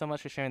 Thank you so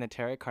much for sharing the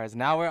tarot cards.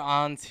 Now we're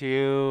on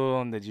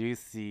to the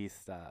juicy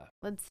stuff.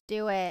 Let's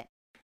do it.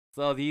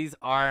 So these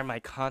are my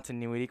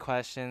continuity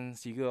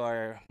questions. You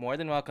are more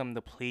than welcome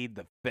to plead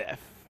the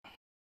fifth.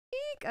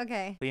 Eek.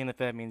 Okay. Pleading the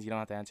fifth means you don't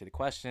have to answer the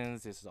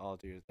questions. This is all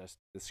to your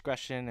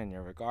discretion and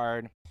your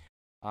regard.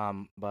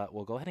 But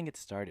we'll go ahead and get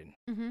started.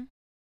 Mm-hmm.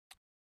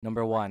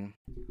 Number 1,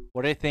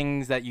 what are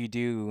things that you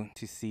do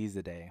to seize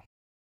the day?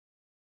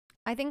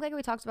 I think like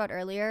we talked about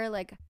earlier,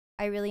 like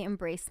I really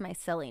embrace my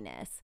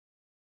silliness.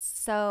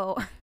 So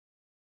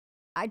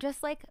I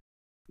just like,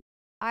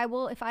 I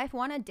will, if I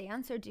want to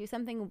dance or do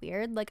something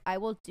weird, like I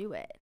will do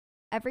it.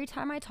 Every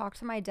time I talk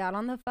to my dad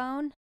on the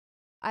phone,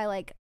 I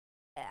like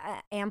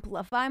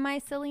amplify my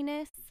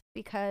silliness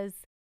because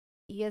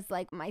he is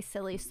like my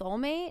silly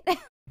soulmate.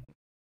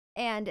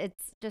 And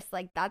it's just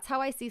like, that's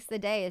how I seize the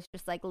day. It's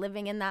just like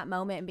living in that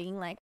moment and being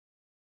like,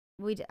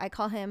 I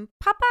call him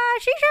Papa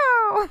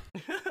Shisho.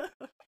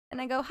 And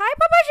I go, hi,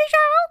 Papa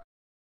Shisho.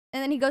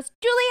 And then he goes,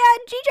 Julia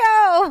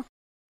Chicho.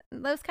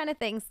 Those kind of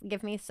things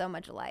give me so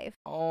much life.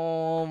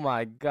 Oh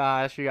my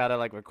gosh, you gotta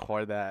like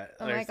record that.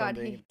 Oh or my God.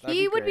 something.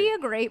 He would be a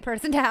great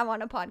person to have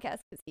on a podcast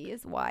because he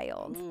is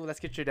wild. Ooh, let's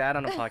get your dad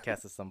on a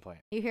podcast at some point.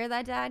 You hear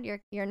that, Dad?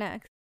 You're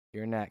next.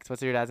 You're next.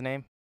 What's your dad's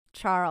name?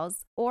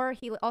 Charles. Or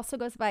he also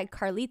goes by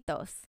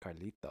Carlitos.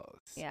 Carlitos.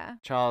 Yeah.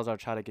 Charles, I'll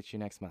try to get you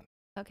next month.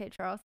 Okay,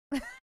 Charles.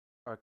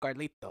 Or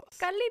Carlitos.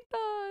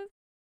 Carlitos.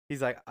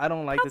 He's like, I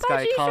don't like this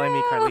Papa guy calling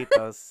me Shisho.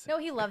 Carlitos. No,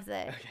 he loves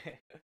it. Okay.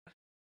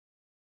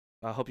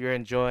 I hope you're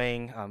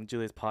enjoying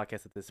Julia's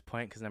podcast at this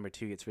point because number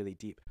 2 gets really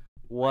deep.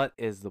 What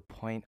is the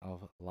point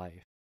of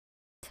life?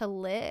 To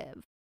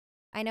live.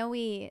 I know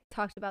we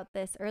talked about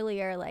this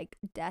earlier, like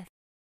death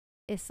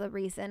is the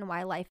reason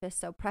why life is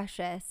so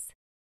precious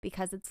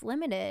because it's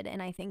limited.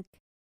 And I think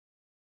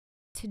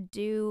to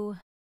do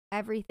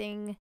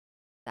everything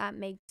that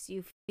makes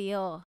you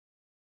feel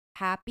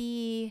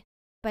happy,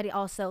 but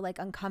also like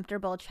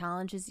uncomfortable,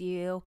 challenges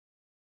you,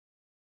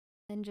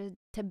 and just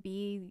to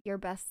be your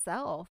best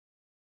self.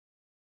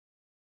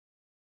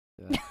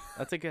 Yeah,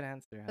 that's a good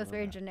answer. That's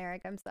very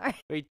generic. I'm sorry.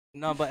 Wait,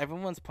 no, but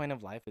everyone's point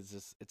of life is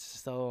just, it's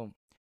so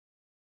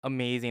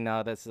amazing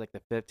now. That's like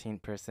the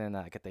 15th person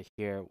that I get to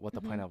hear what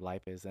the point of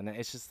life is. And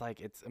it's just like,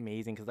 it's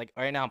amazing because like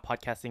right now I'm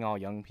podcasting all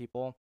young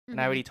people.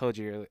 And I already told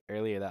you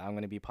earlier that I'm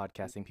going to be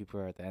podcasting people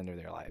who are at the end of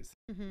their lives.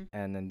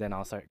 And then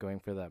I'll start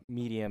going for the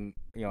medium,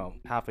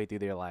 halfway through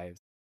their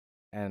lives.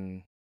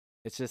 And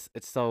it's just,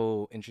 it's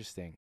so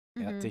interesting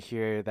to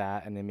hear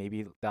that. And then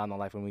maybe down the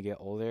life when we get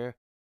older,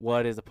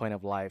 what is the point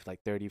of life like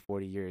 30,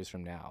 40 years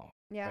from now?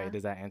 Yeah. Right?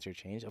 Does that answer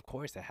change? Of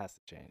course it has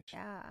to change.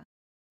 Yeah.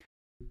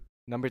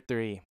 Number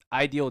 3,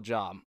 ideal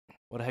job.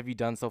 What have you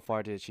done so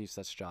far to achieve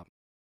such job?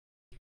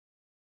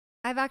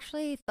 I've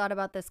actually thought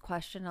about this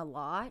question a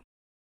lot.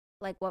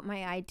 Like what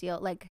my ideal,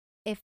 like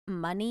if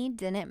money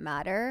didn't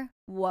matter,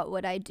 what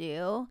would I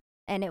do?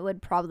 And it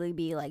would probably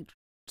be like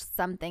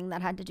something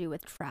that had to do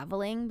with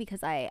traveling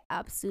because I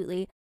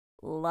absolutely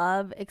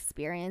love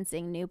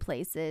experiencing new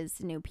places,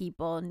 new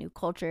people, new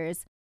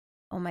cultures.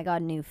 Oh my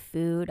God, new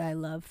food. I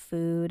love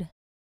food.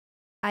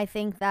 I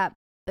think that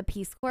the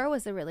Peace Corps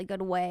was a really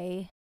good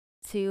way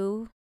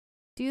to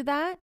do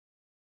that.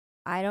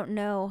 I don't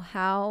know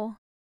how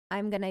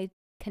I'm going to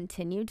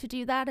continue to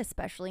do that,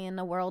 especially in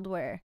a world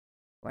where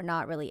we're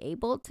not really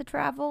able to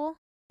travel.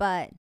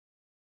 But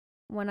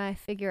when I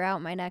figure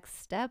out my next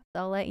steps,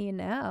 I'll let you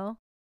know.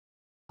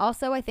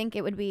 Also, I think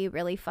it would be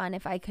really fun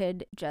if I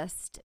could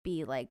just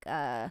be like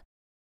a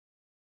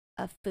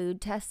food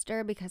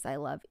tester because I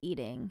love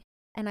eating.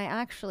 And I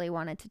actually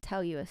wanted to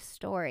tell you a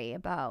story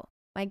about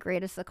my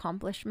greatest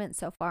accomplishment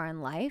so far in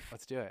life.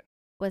 Let's do it.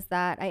 Was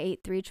that I ate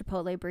 3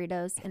 Chipotle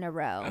burritos in a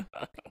row.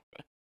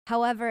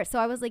 However, so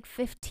I was like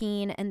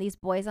 15 and these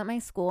boys at my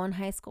school in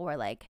high school were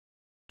like,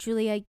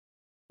 Julia,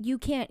 you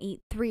can't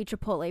eat 3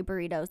 Chipotle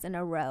burritos in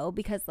a row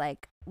because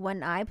like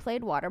when I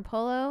played water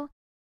polo,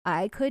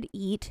 I could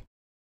eat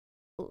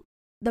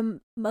the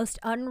most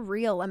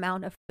unreal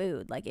amount of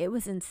food. Like it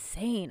was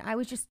insane. I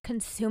was just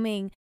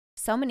consuming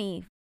so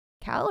many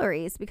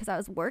calories because I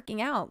was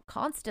working out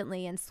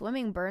constantly and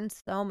swimming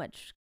burns so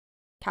much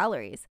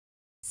calories.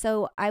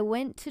 So I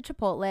went to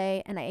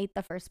Chipotle and I ate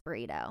the first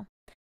burrito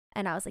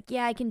and I was like,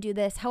 yeah, I can do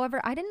this.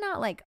 However, I did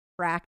not like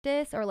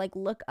practice or like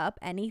look up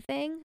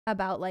anything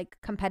about like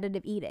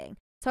competitive eating.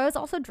 So I was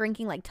also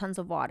drinking like tons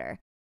of water.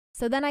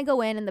 So then I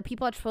go in and the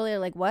people at Chipotle are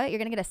like, what? You're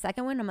going to get a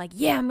second one? I'm like,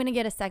 yeah, I'm going to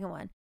get a second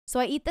one. So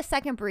I eat the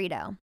second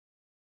burrito.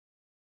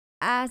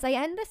 As I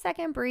end the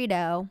second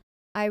burrito,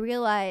 I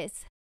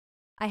realize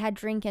I had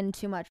drinking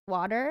too much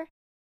water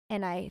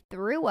and I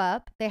threw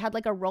up. They had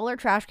like a roller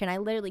trash can. I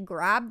literally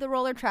grabbed the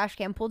roller trash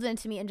can, pulled it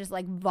into me and just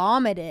like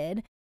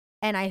vomited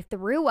and I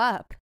threw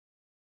up.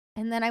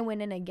 And then I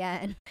went in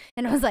again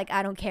and I was like,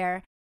 I don't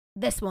care.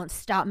 This won't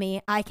stop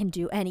me. I can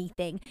do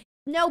anything.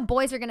 No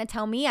boys are going to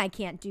tell me I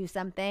can't do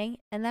something.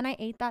 And then I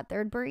ate that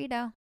third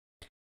burrito.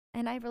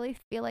 And I really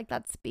feel like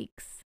that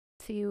speaks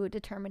to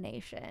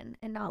determination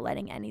and not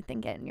letting anything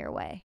get in your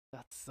way.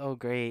 That's so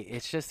great.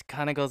 It just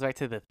kind of goes back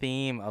to the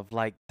theme of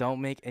like,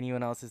 don't make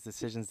anyone else's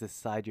decisions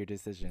decide your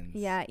decisions.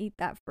 Yeah, eat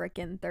that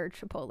frickin' third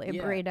Chipotle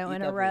burrito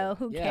in a that row. burrito.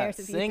 Who cares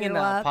if Sing you in threw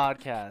that up?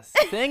 podcast.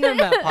 Sing in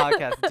that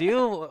podcast.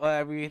 Do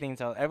everything.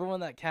 So everyone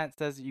that can't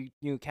says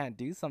you can't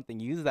do something,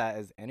 use that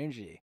as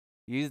energy.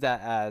 Use that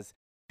as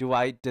do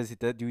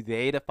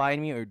they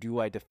define me or do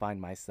I define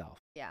myself?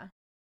 Yeah.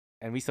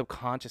 And we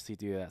subconsciously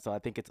do that. So I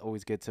think it's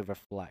always good to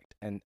reflect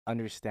and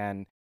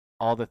understand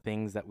all the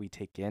things that we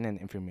take in and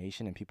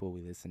information and people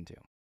we listen to.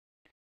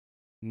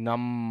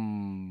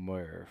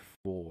 Number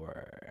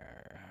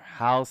 4,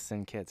 house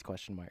and kids,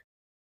 question mark.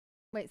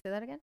 Wait, say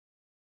that again?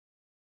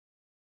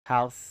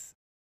 House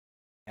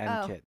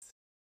and kids.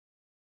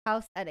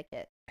 House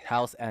etiquette.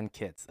 House and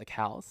kids. Like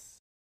house,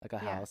 like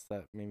a Yeah. house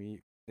that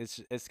maybe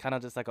It's kind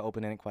of just like an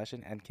open-ended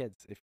question. And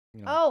kids, if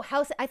you know. Oh,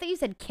 house. I thought you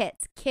said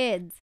kids.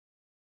 Kids.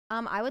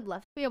 I would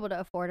love to be able to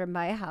afford and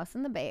buy a house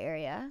in the Bay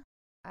Area.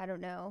 I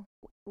don't know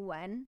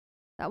when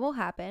that will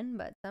happen,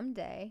 but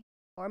someday,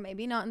 or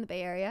maybe not in the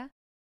Bay Area.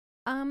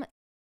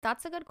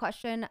 That's a good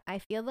question. I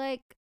feel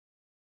like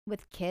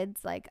with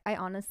kids, like I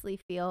honestly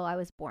feel I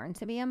was born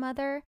to be a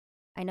mother.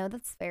 I know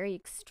that's very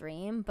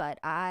extreme, but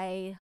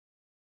I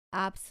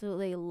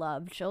absolutely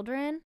love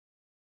children.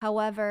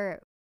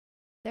 However,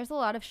 there's a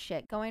lot of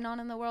shit going on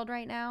in the world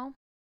right now,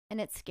 and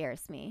it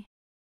scares me.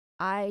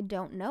 I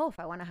don't know if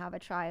I want to have a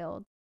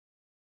child.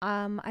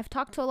 I've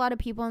talked to a lot of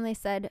people and they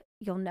said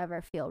you'll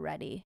never feel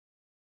ready.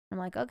 I'm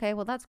like, okay,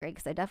 well that's great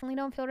because I definitely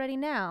don't feel ready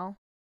now.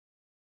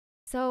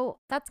 So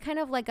that's kind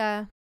of like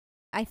I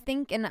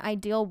think in an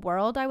ideal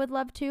world I would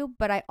love to,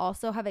 but I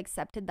also have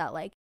accepted that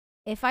like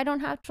if I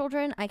don't have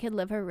children, I could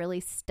live a really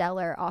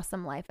stellar,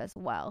 awesome life as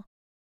well.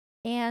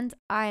 And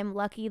I'm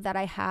lucky that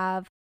I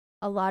have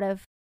a lot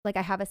of, like,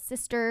 I have a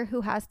sister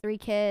who has 3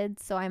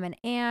 kids, so I'm an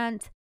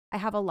aunt. I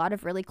have a lot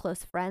of really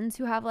close friends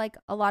who have, like,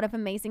 a lot of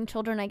amazing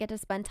children I get to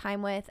spend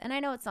time with. And I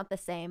know it's not the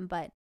same,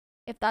 but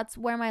if that's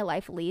where my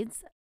life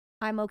leads,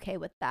 I'm okay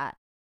with that.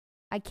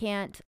 I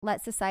can't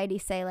let society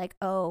say, like,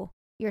 oh,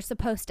 you're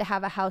supposed to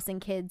have a house and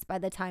kids by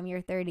the time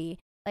you're 30.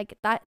 Like,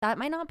 that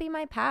might not be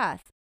my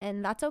path,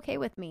 and that's okay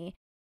with me.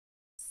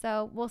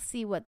 So we'll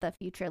see what the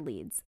future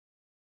leads.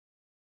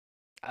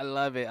 I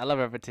love it. I love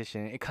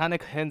repetition. It kind of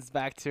comes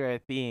back to our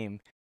theme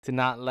to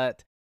not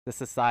let the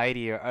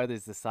society or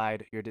others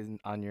decide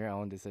on your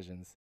own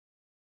decisions.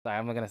 Sorry,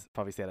 I'm gonna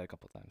probably say that a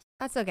couple times.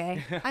 That's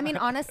okay. I mean,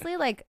 honestly,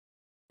 like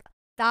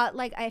that,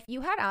 like if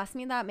you had asked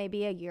me that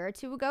maybe a year or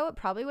two ago, it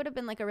probably would have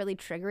been like a really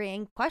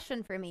triggering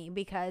question for me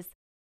because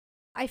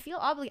I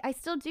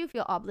still do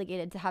feel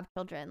obligated to have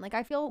children. Like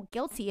I feel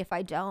guilty if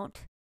I don't.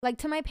 Like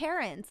to my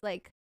parents,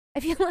 like I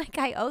feel like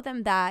I owe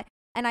them that,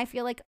 and I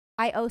feel like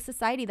I owe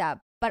society that.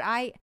 But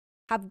I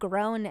have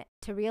grown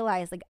to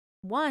realize, like,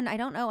 one, I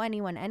don't owe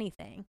anyone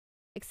anything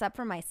except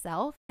for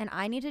myself, and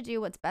I need to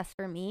do what's best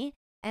for me.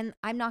 And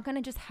I'm not going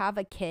to just have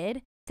a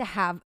kid to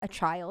have a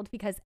child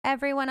because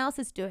everyone else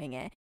is doing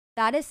it.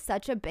 That is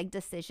such a big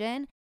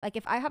decision. Like,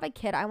 if I have a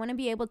kid, I want to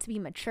be able to be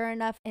mature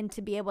enough and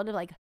to be able to,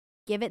 like,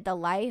 give it the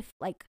life,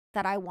 like,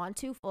 that I want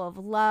to, full of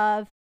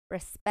love,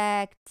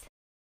 respect,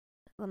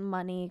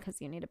 money,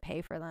 because you need to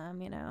pay for them,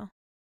 you know?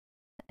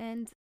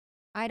 And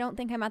I don't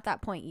think I'm at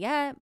that point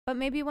yet, but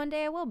maybe one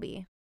day I will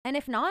be. And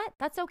if not,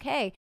 that's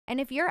okay. And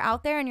if you're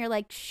out there and you're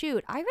like,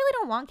 shoot, I really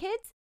don't want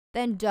kids,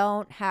 then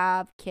don't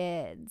have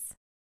kids.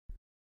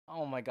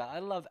 Oh my God,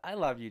 I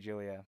love you,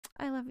 Julia.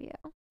 I love you.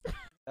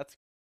 That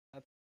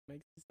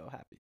makes me so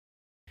happy.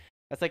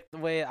 That's like the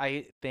way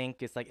I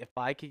think. It's like if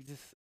I could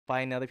just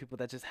find other people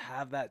that just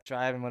have that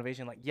drive and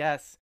motivation, like,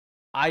 yes,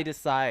 I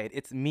decide.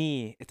 It's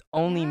me. It's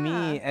only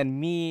me and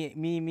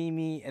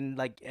me, and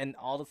like, and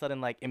all of a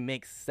sudden, like, it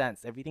makes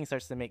sense. Everything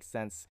starts to make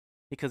sense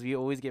because we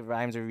always give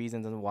rhymes or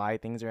reasons on why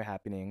things are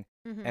happening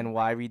and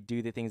why we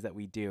do the things that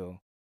we do.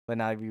 But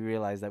now we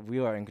realize that we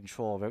are in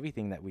control of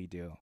everything that we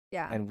do.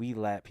 Yeah. And we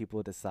let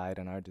people decide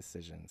on our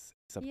decisions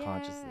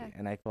subconsciously. Yeah.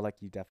 And I feel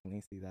like you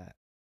definitely see that.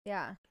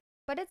 Yeah.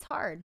 But it's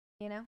hard,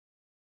 you know?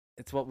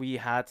 It's what we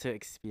had to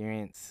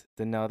experience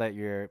to know that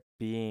you're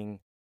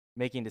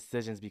making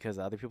decisions because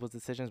of other people's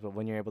decisions, but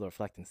when you're able to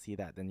reflect and see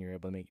that, then you're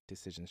able to make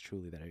decisions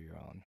truly that are your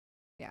own.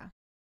 Yeah.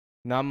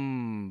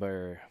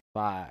 Number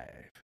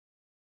 5.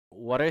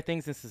 What are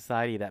things in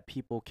society that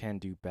people can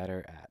do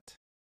better at?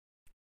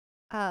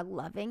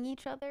 Loving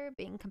each other,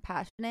 being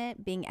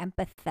compassionate, being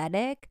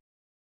empathetic.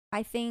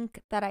 I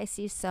think that I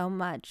see so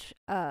much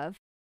of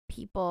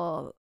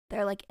people,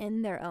 they're like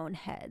in their own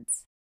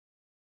heads.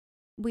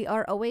 We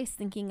are always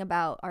thinking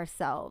about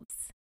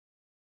ourselves.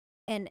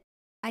 And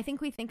I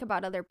think we think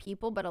about other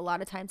people, but a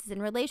lot of times it's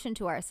in relation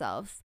to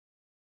ourselves.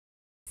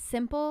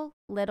 Simple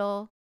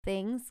little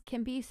things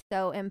can be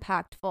so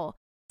impactful.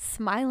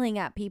 Smiling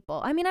at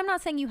people. I mean, I'm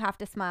not saying you have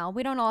to smile.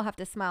 We don't all have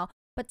to smile.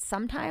 But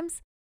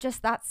sometimes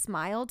just that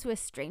smile to a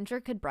stranger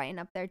could brighten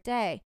up their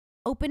day.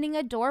 Opening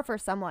a door for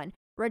someone.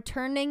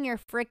 Returning your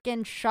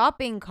freaking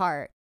shopping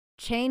cart.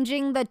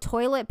 Changing the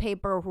toilet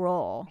paper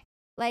roll.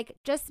 Like,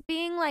 just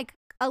being like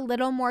a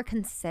little more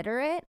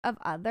considerate of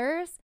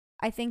others.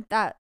 I think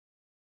that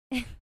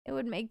it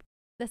would make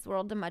this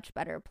world a much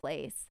better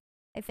place.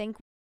 I think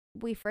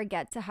we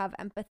forget to have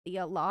empathy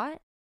a lot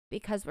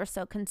because we're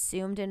so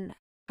consumed in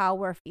how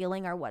we're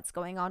feeling or what's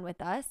going on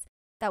with us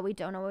that we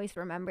don't always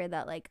remember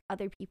that like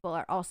other people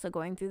are also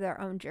going through their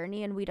own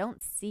journey and we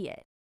don't see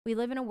it. We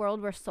live in a world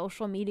where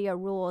social media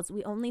rules.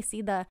 We only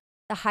see the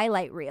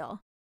highlight reel.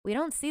 We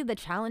don't see the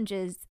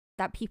challenges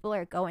that people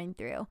are going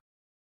through.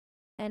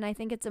 And I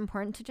think it's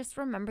important to just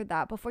remember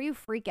that before you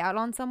freak out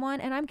on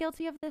someone. And I'm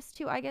guilty of this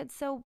too. I get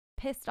so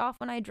pissed off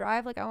when I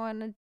drive. Like I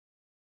want to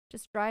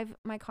just drive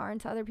my car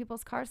into other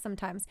people's cars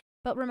sometimes.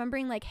 But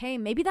remembering like, hey,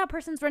 maybe that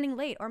person's running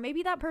late, or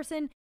maybe that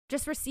person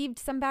just received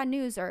some bad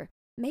news, or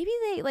maybe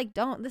they like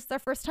don't. This is their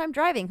first time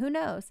driving. Who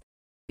knows?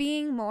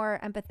 Being more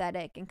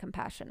empathetic and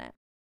compassionate.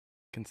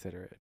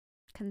 Considerate.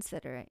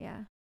 Considerate,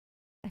 yeah.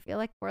 I feel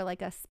like we're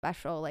like a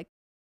special, like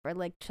for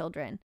like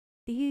children.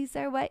 These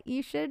are what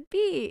you should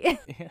be.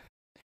 Yeah.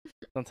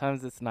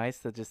 Sometimes it's nice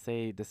to just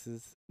say this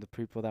is the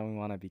people that we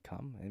want to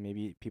become, and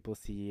maybe people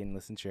see and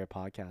listen to your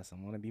podcast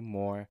and want to be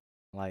more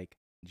like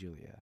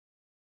Julia.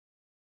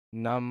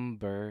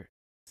 Number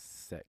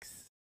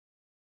 6.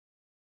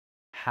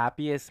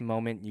 Happiest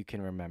moment you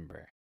can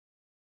remember.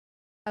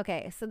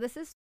 Okay, so this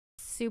is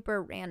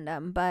super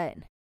random, but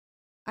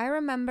I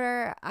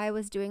remember I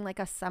was doing like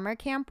a summer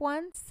camp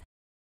once,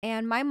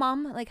 and my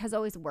mom like has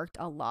always worked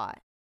a lot.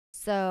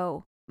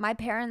 So my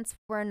parents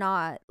were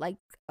not like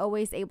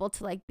always able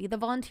to like be the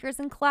volunteers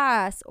in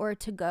class or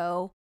to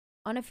go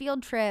on a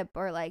field trip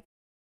or like,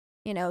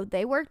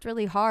 they worked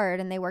really hard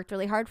and they worked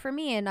really hard for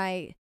me, and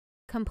I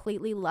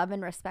completely love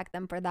and respect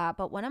them for that.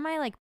 But one of my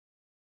like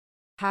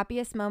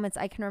happiest moments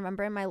I can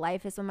remember in my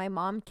life is when my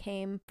mom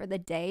came for the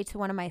day to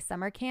one of my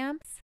summer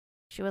camps.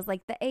 She was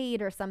like the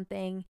aide or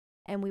something,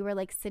 and we were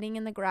like sitting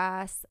in the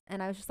grass,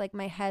 and I was just like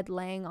my head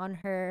laying on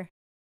her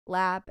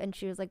lap, and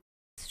she was like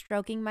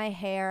stroking my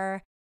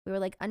hair. We were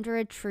like under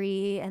a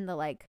tree, and the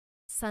like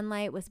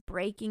sunlight was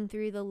breaking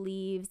through the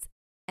leaves,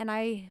 and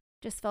I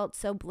just felt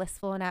so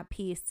blissful and at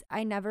peace.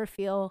 I never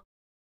feel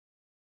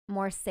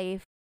more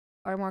safe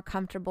or more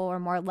comfortable or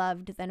more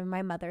loved than in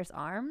my mother's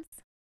arms.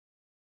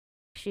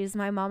 She's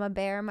my mama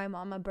bear, my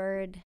mama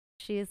bird.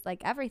 She's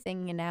like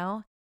everything,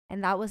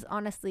 And that was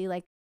honestly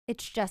like,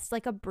 it's just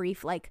like a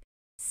brief, like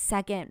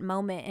second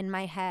moment in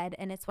my head.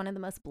 And it's one of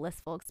the most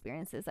blissful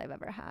experiences I've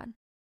ever had.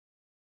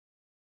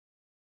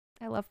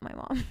 I love my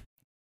mom.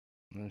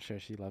 I'm sure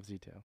she loves you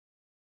too.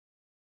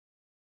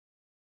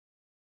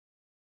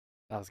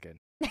 That was good.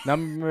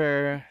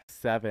 Number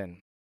 7.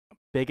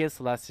 Biggest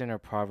lesson or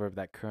proverb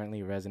that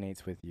currently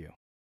resonates with you.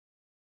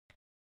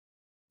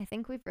 I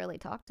think we've really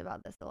talked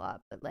about this a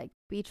lot, but like,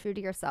 be true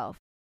to yourself.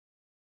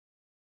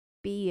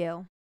 Be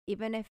you.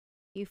 Even if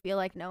you feel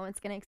like no one's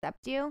going to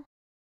accept you.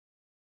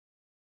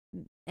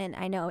 And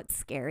I know it's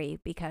scary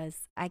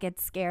because I get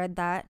scared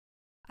that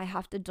I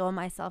have to dull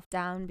myself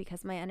down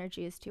because my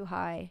energy is too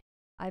high.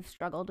 I've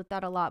struggled with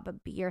that a lot,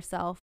 but be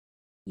yourself.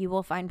 You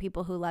will find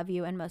people who love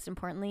you. And most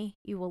importantly,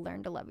 you will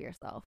learn to love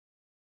yourself.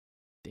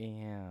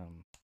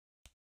 Damn.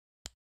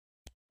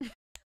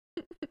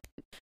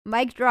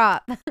 Mic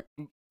drop.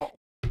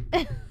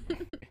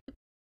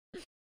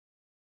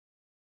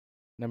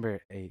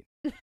 Number 8.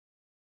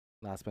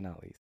 Last but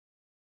not least.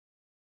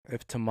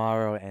 If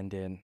tomorrow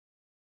ended,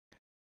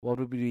 what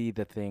would be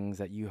the things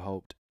that you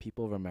hoped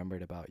people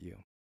remembered about you?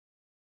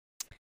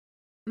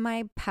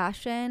 My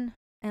passion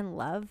and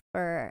love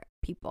for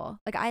people.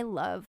 Like, I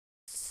love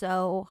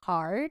so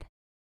hard.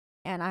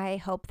 And I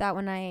hope that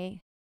when I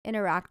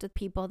interact with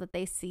people that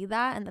they see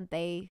that and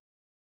that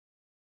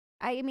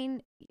I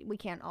mean, we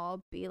can't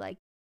all be like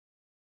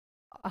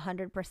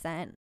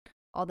 100%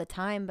 all the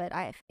time, but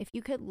if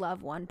you could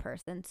love one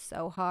person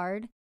so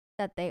hard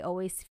that they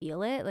always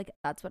feel it, like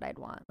that's what I'd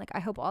want. Like,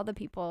 I hope all the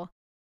people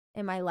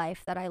in my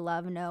life that I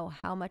love know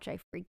how much I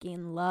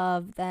freaking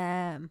love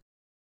them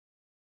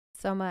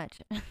so much.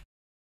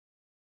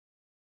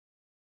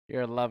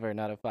 You're a lover,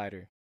 not a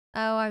fighter.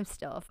 Oh, I'm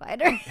still a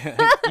fighter.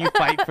 You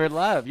fight for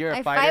love. You're a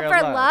I fighter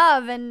fight for of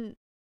love, and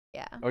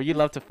yeah. Or you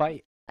love to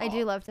fight. I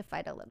do love to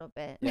fight a little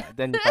bit. Yeah,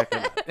 then you fight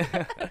for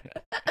love.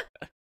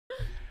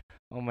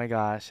 Oh my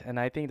gosh. And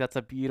I think that's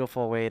a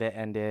beautiful way to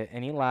end it.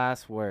 Any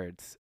last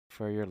words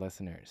for your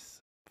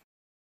listeners?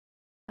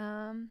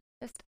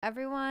 Just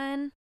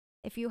everyone,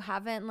 if you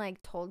haven't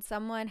like told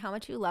someone how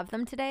much you love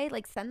them today,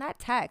 like send that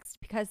text,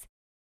 because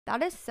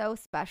that is so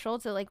special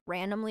to like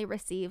randomly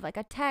receive like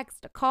a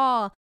text, a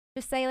call,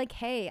 just say like,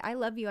 hey, I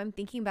love you, I'm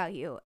thinking about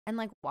you. And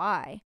like,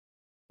 why?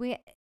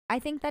 I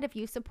think that if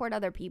you support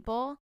other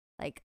people,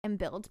 like, and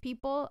build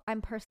people,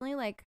 I'm personally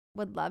like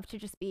would love to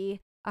just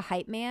be a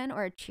hype man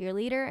or a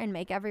cheerleader and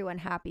make everyone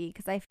happy,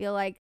 because I feel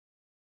like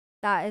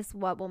that is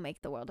what will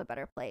make the world a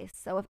better place.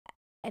 So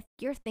if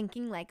you're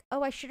thinking like,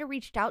 oh, I should have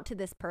reached out to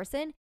this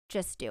person,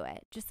 just do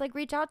it. Just like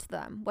reach out to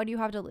them. What do you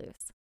have to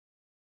lose?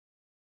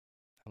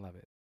 I love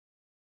it.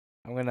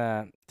 I'm going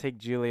to take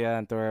Julia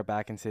and throw her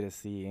back into the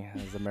sea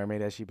as the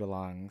mermaid as she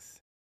belongs.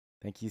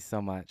 Thank you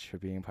so much for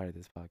being part of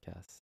this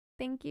podcast.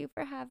 Thank you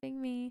for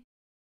having me.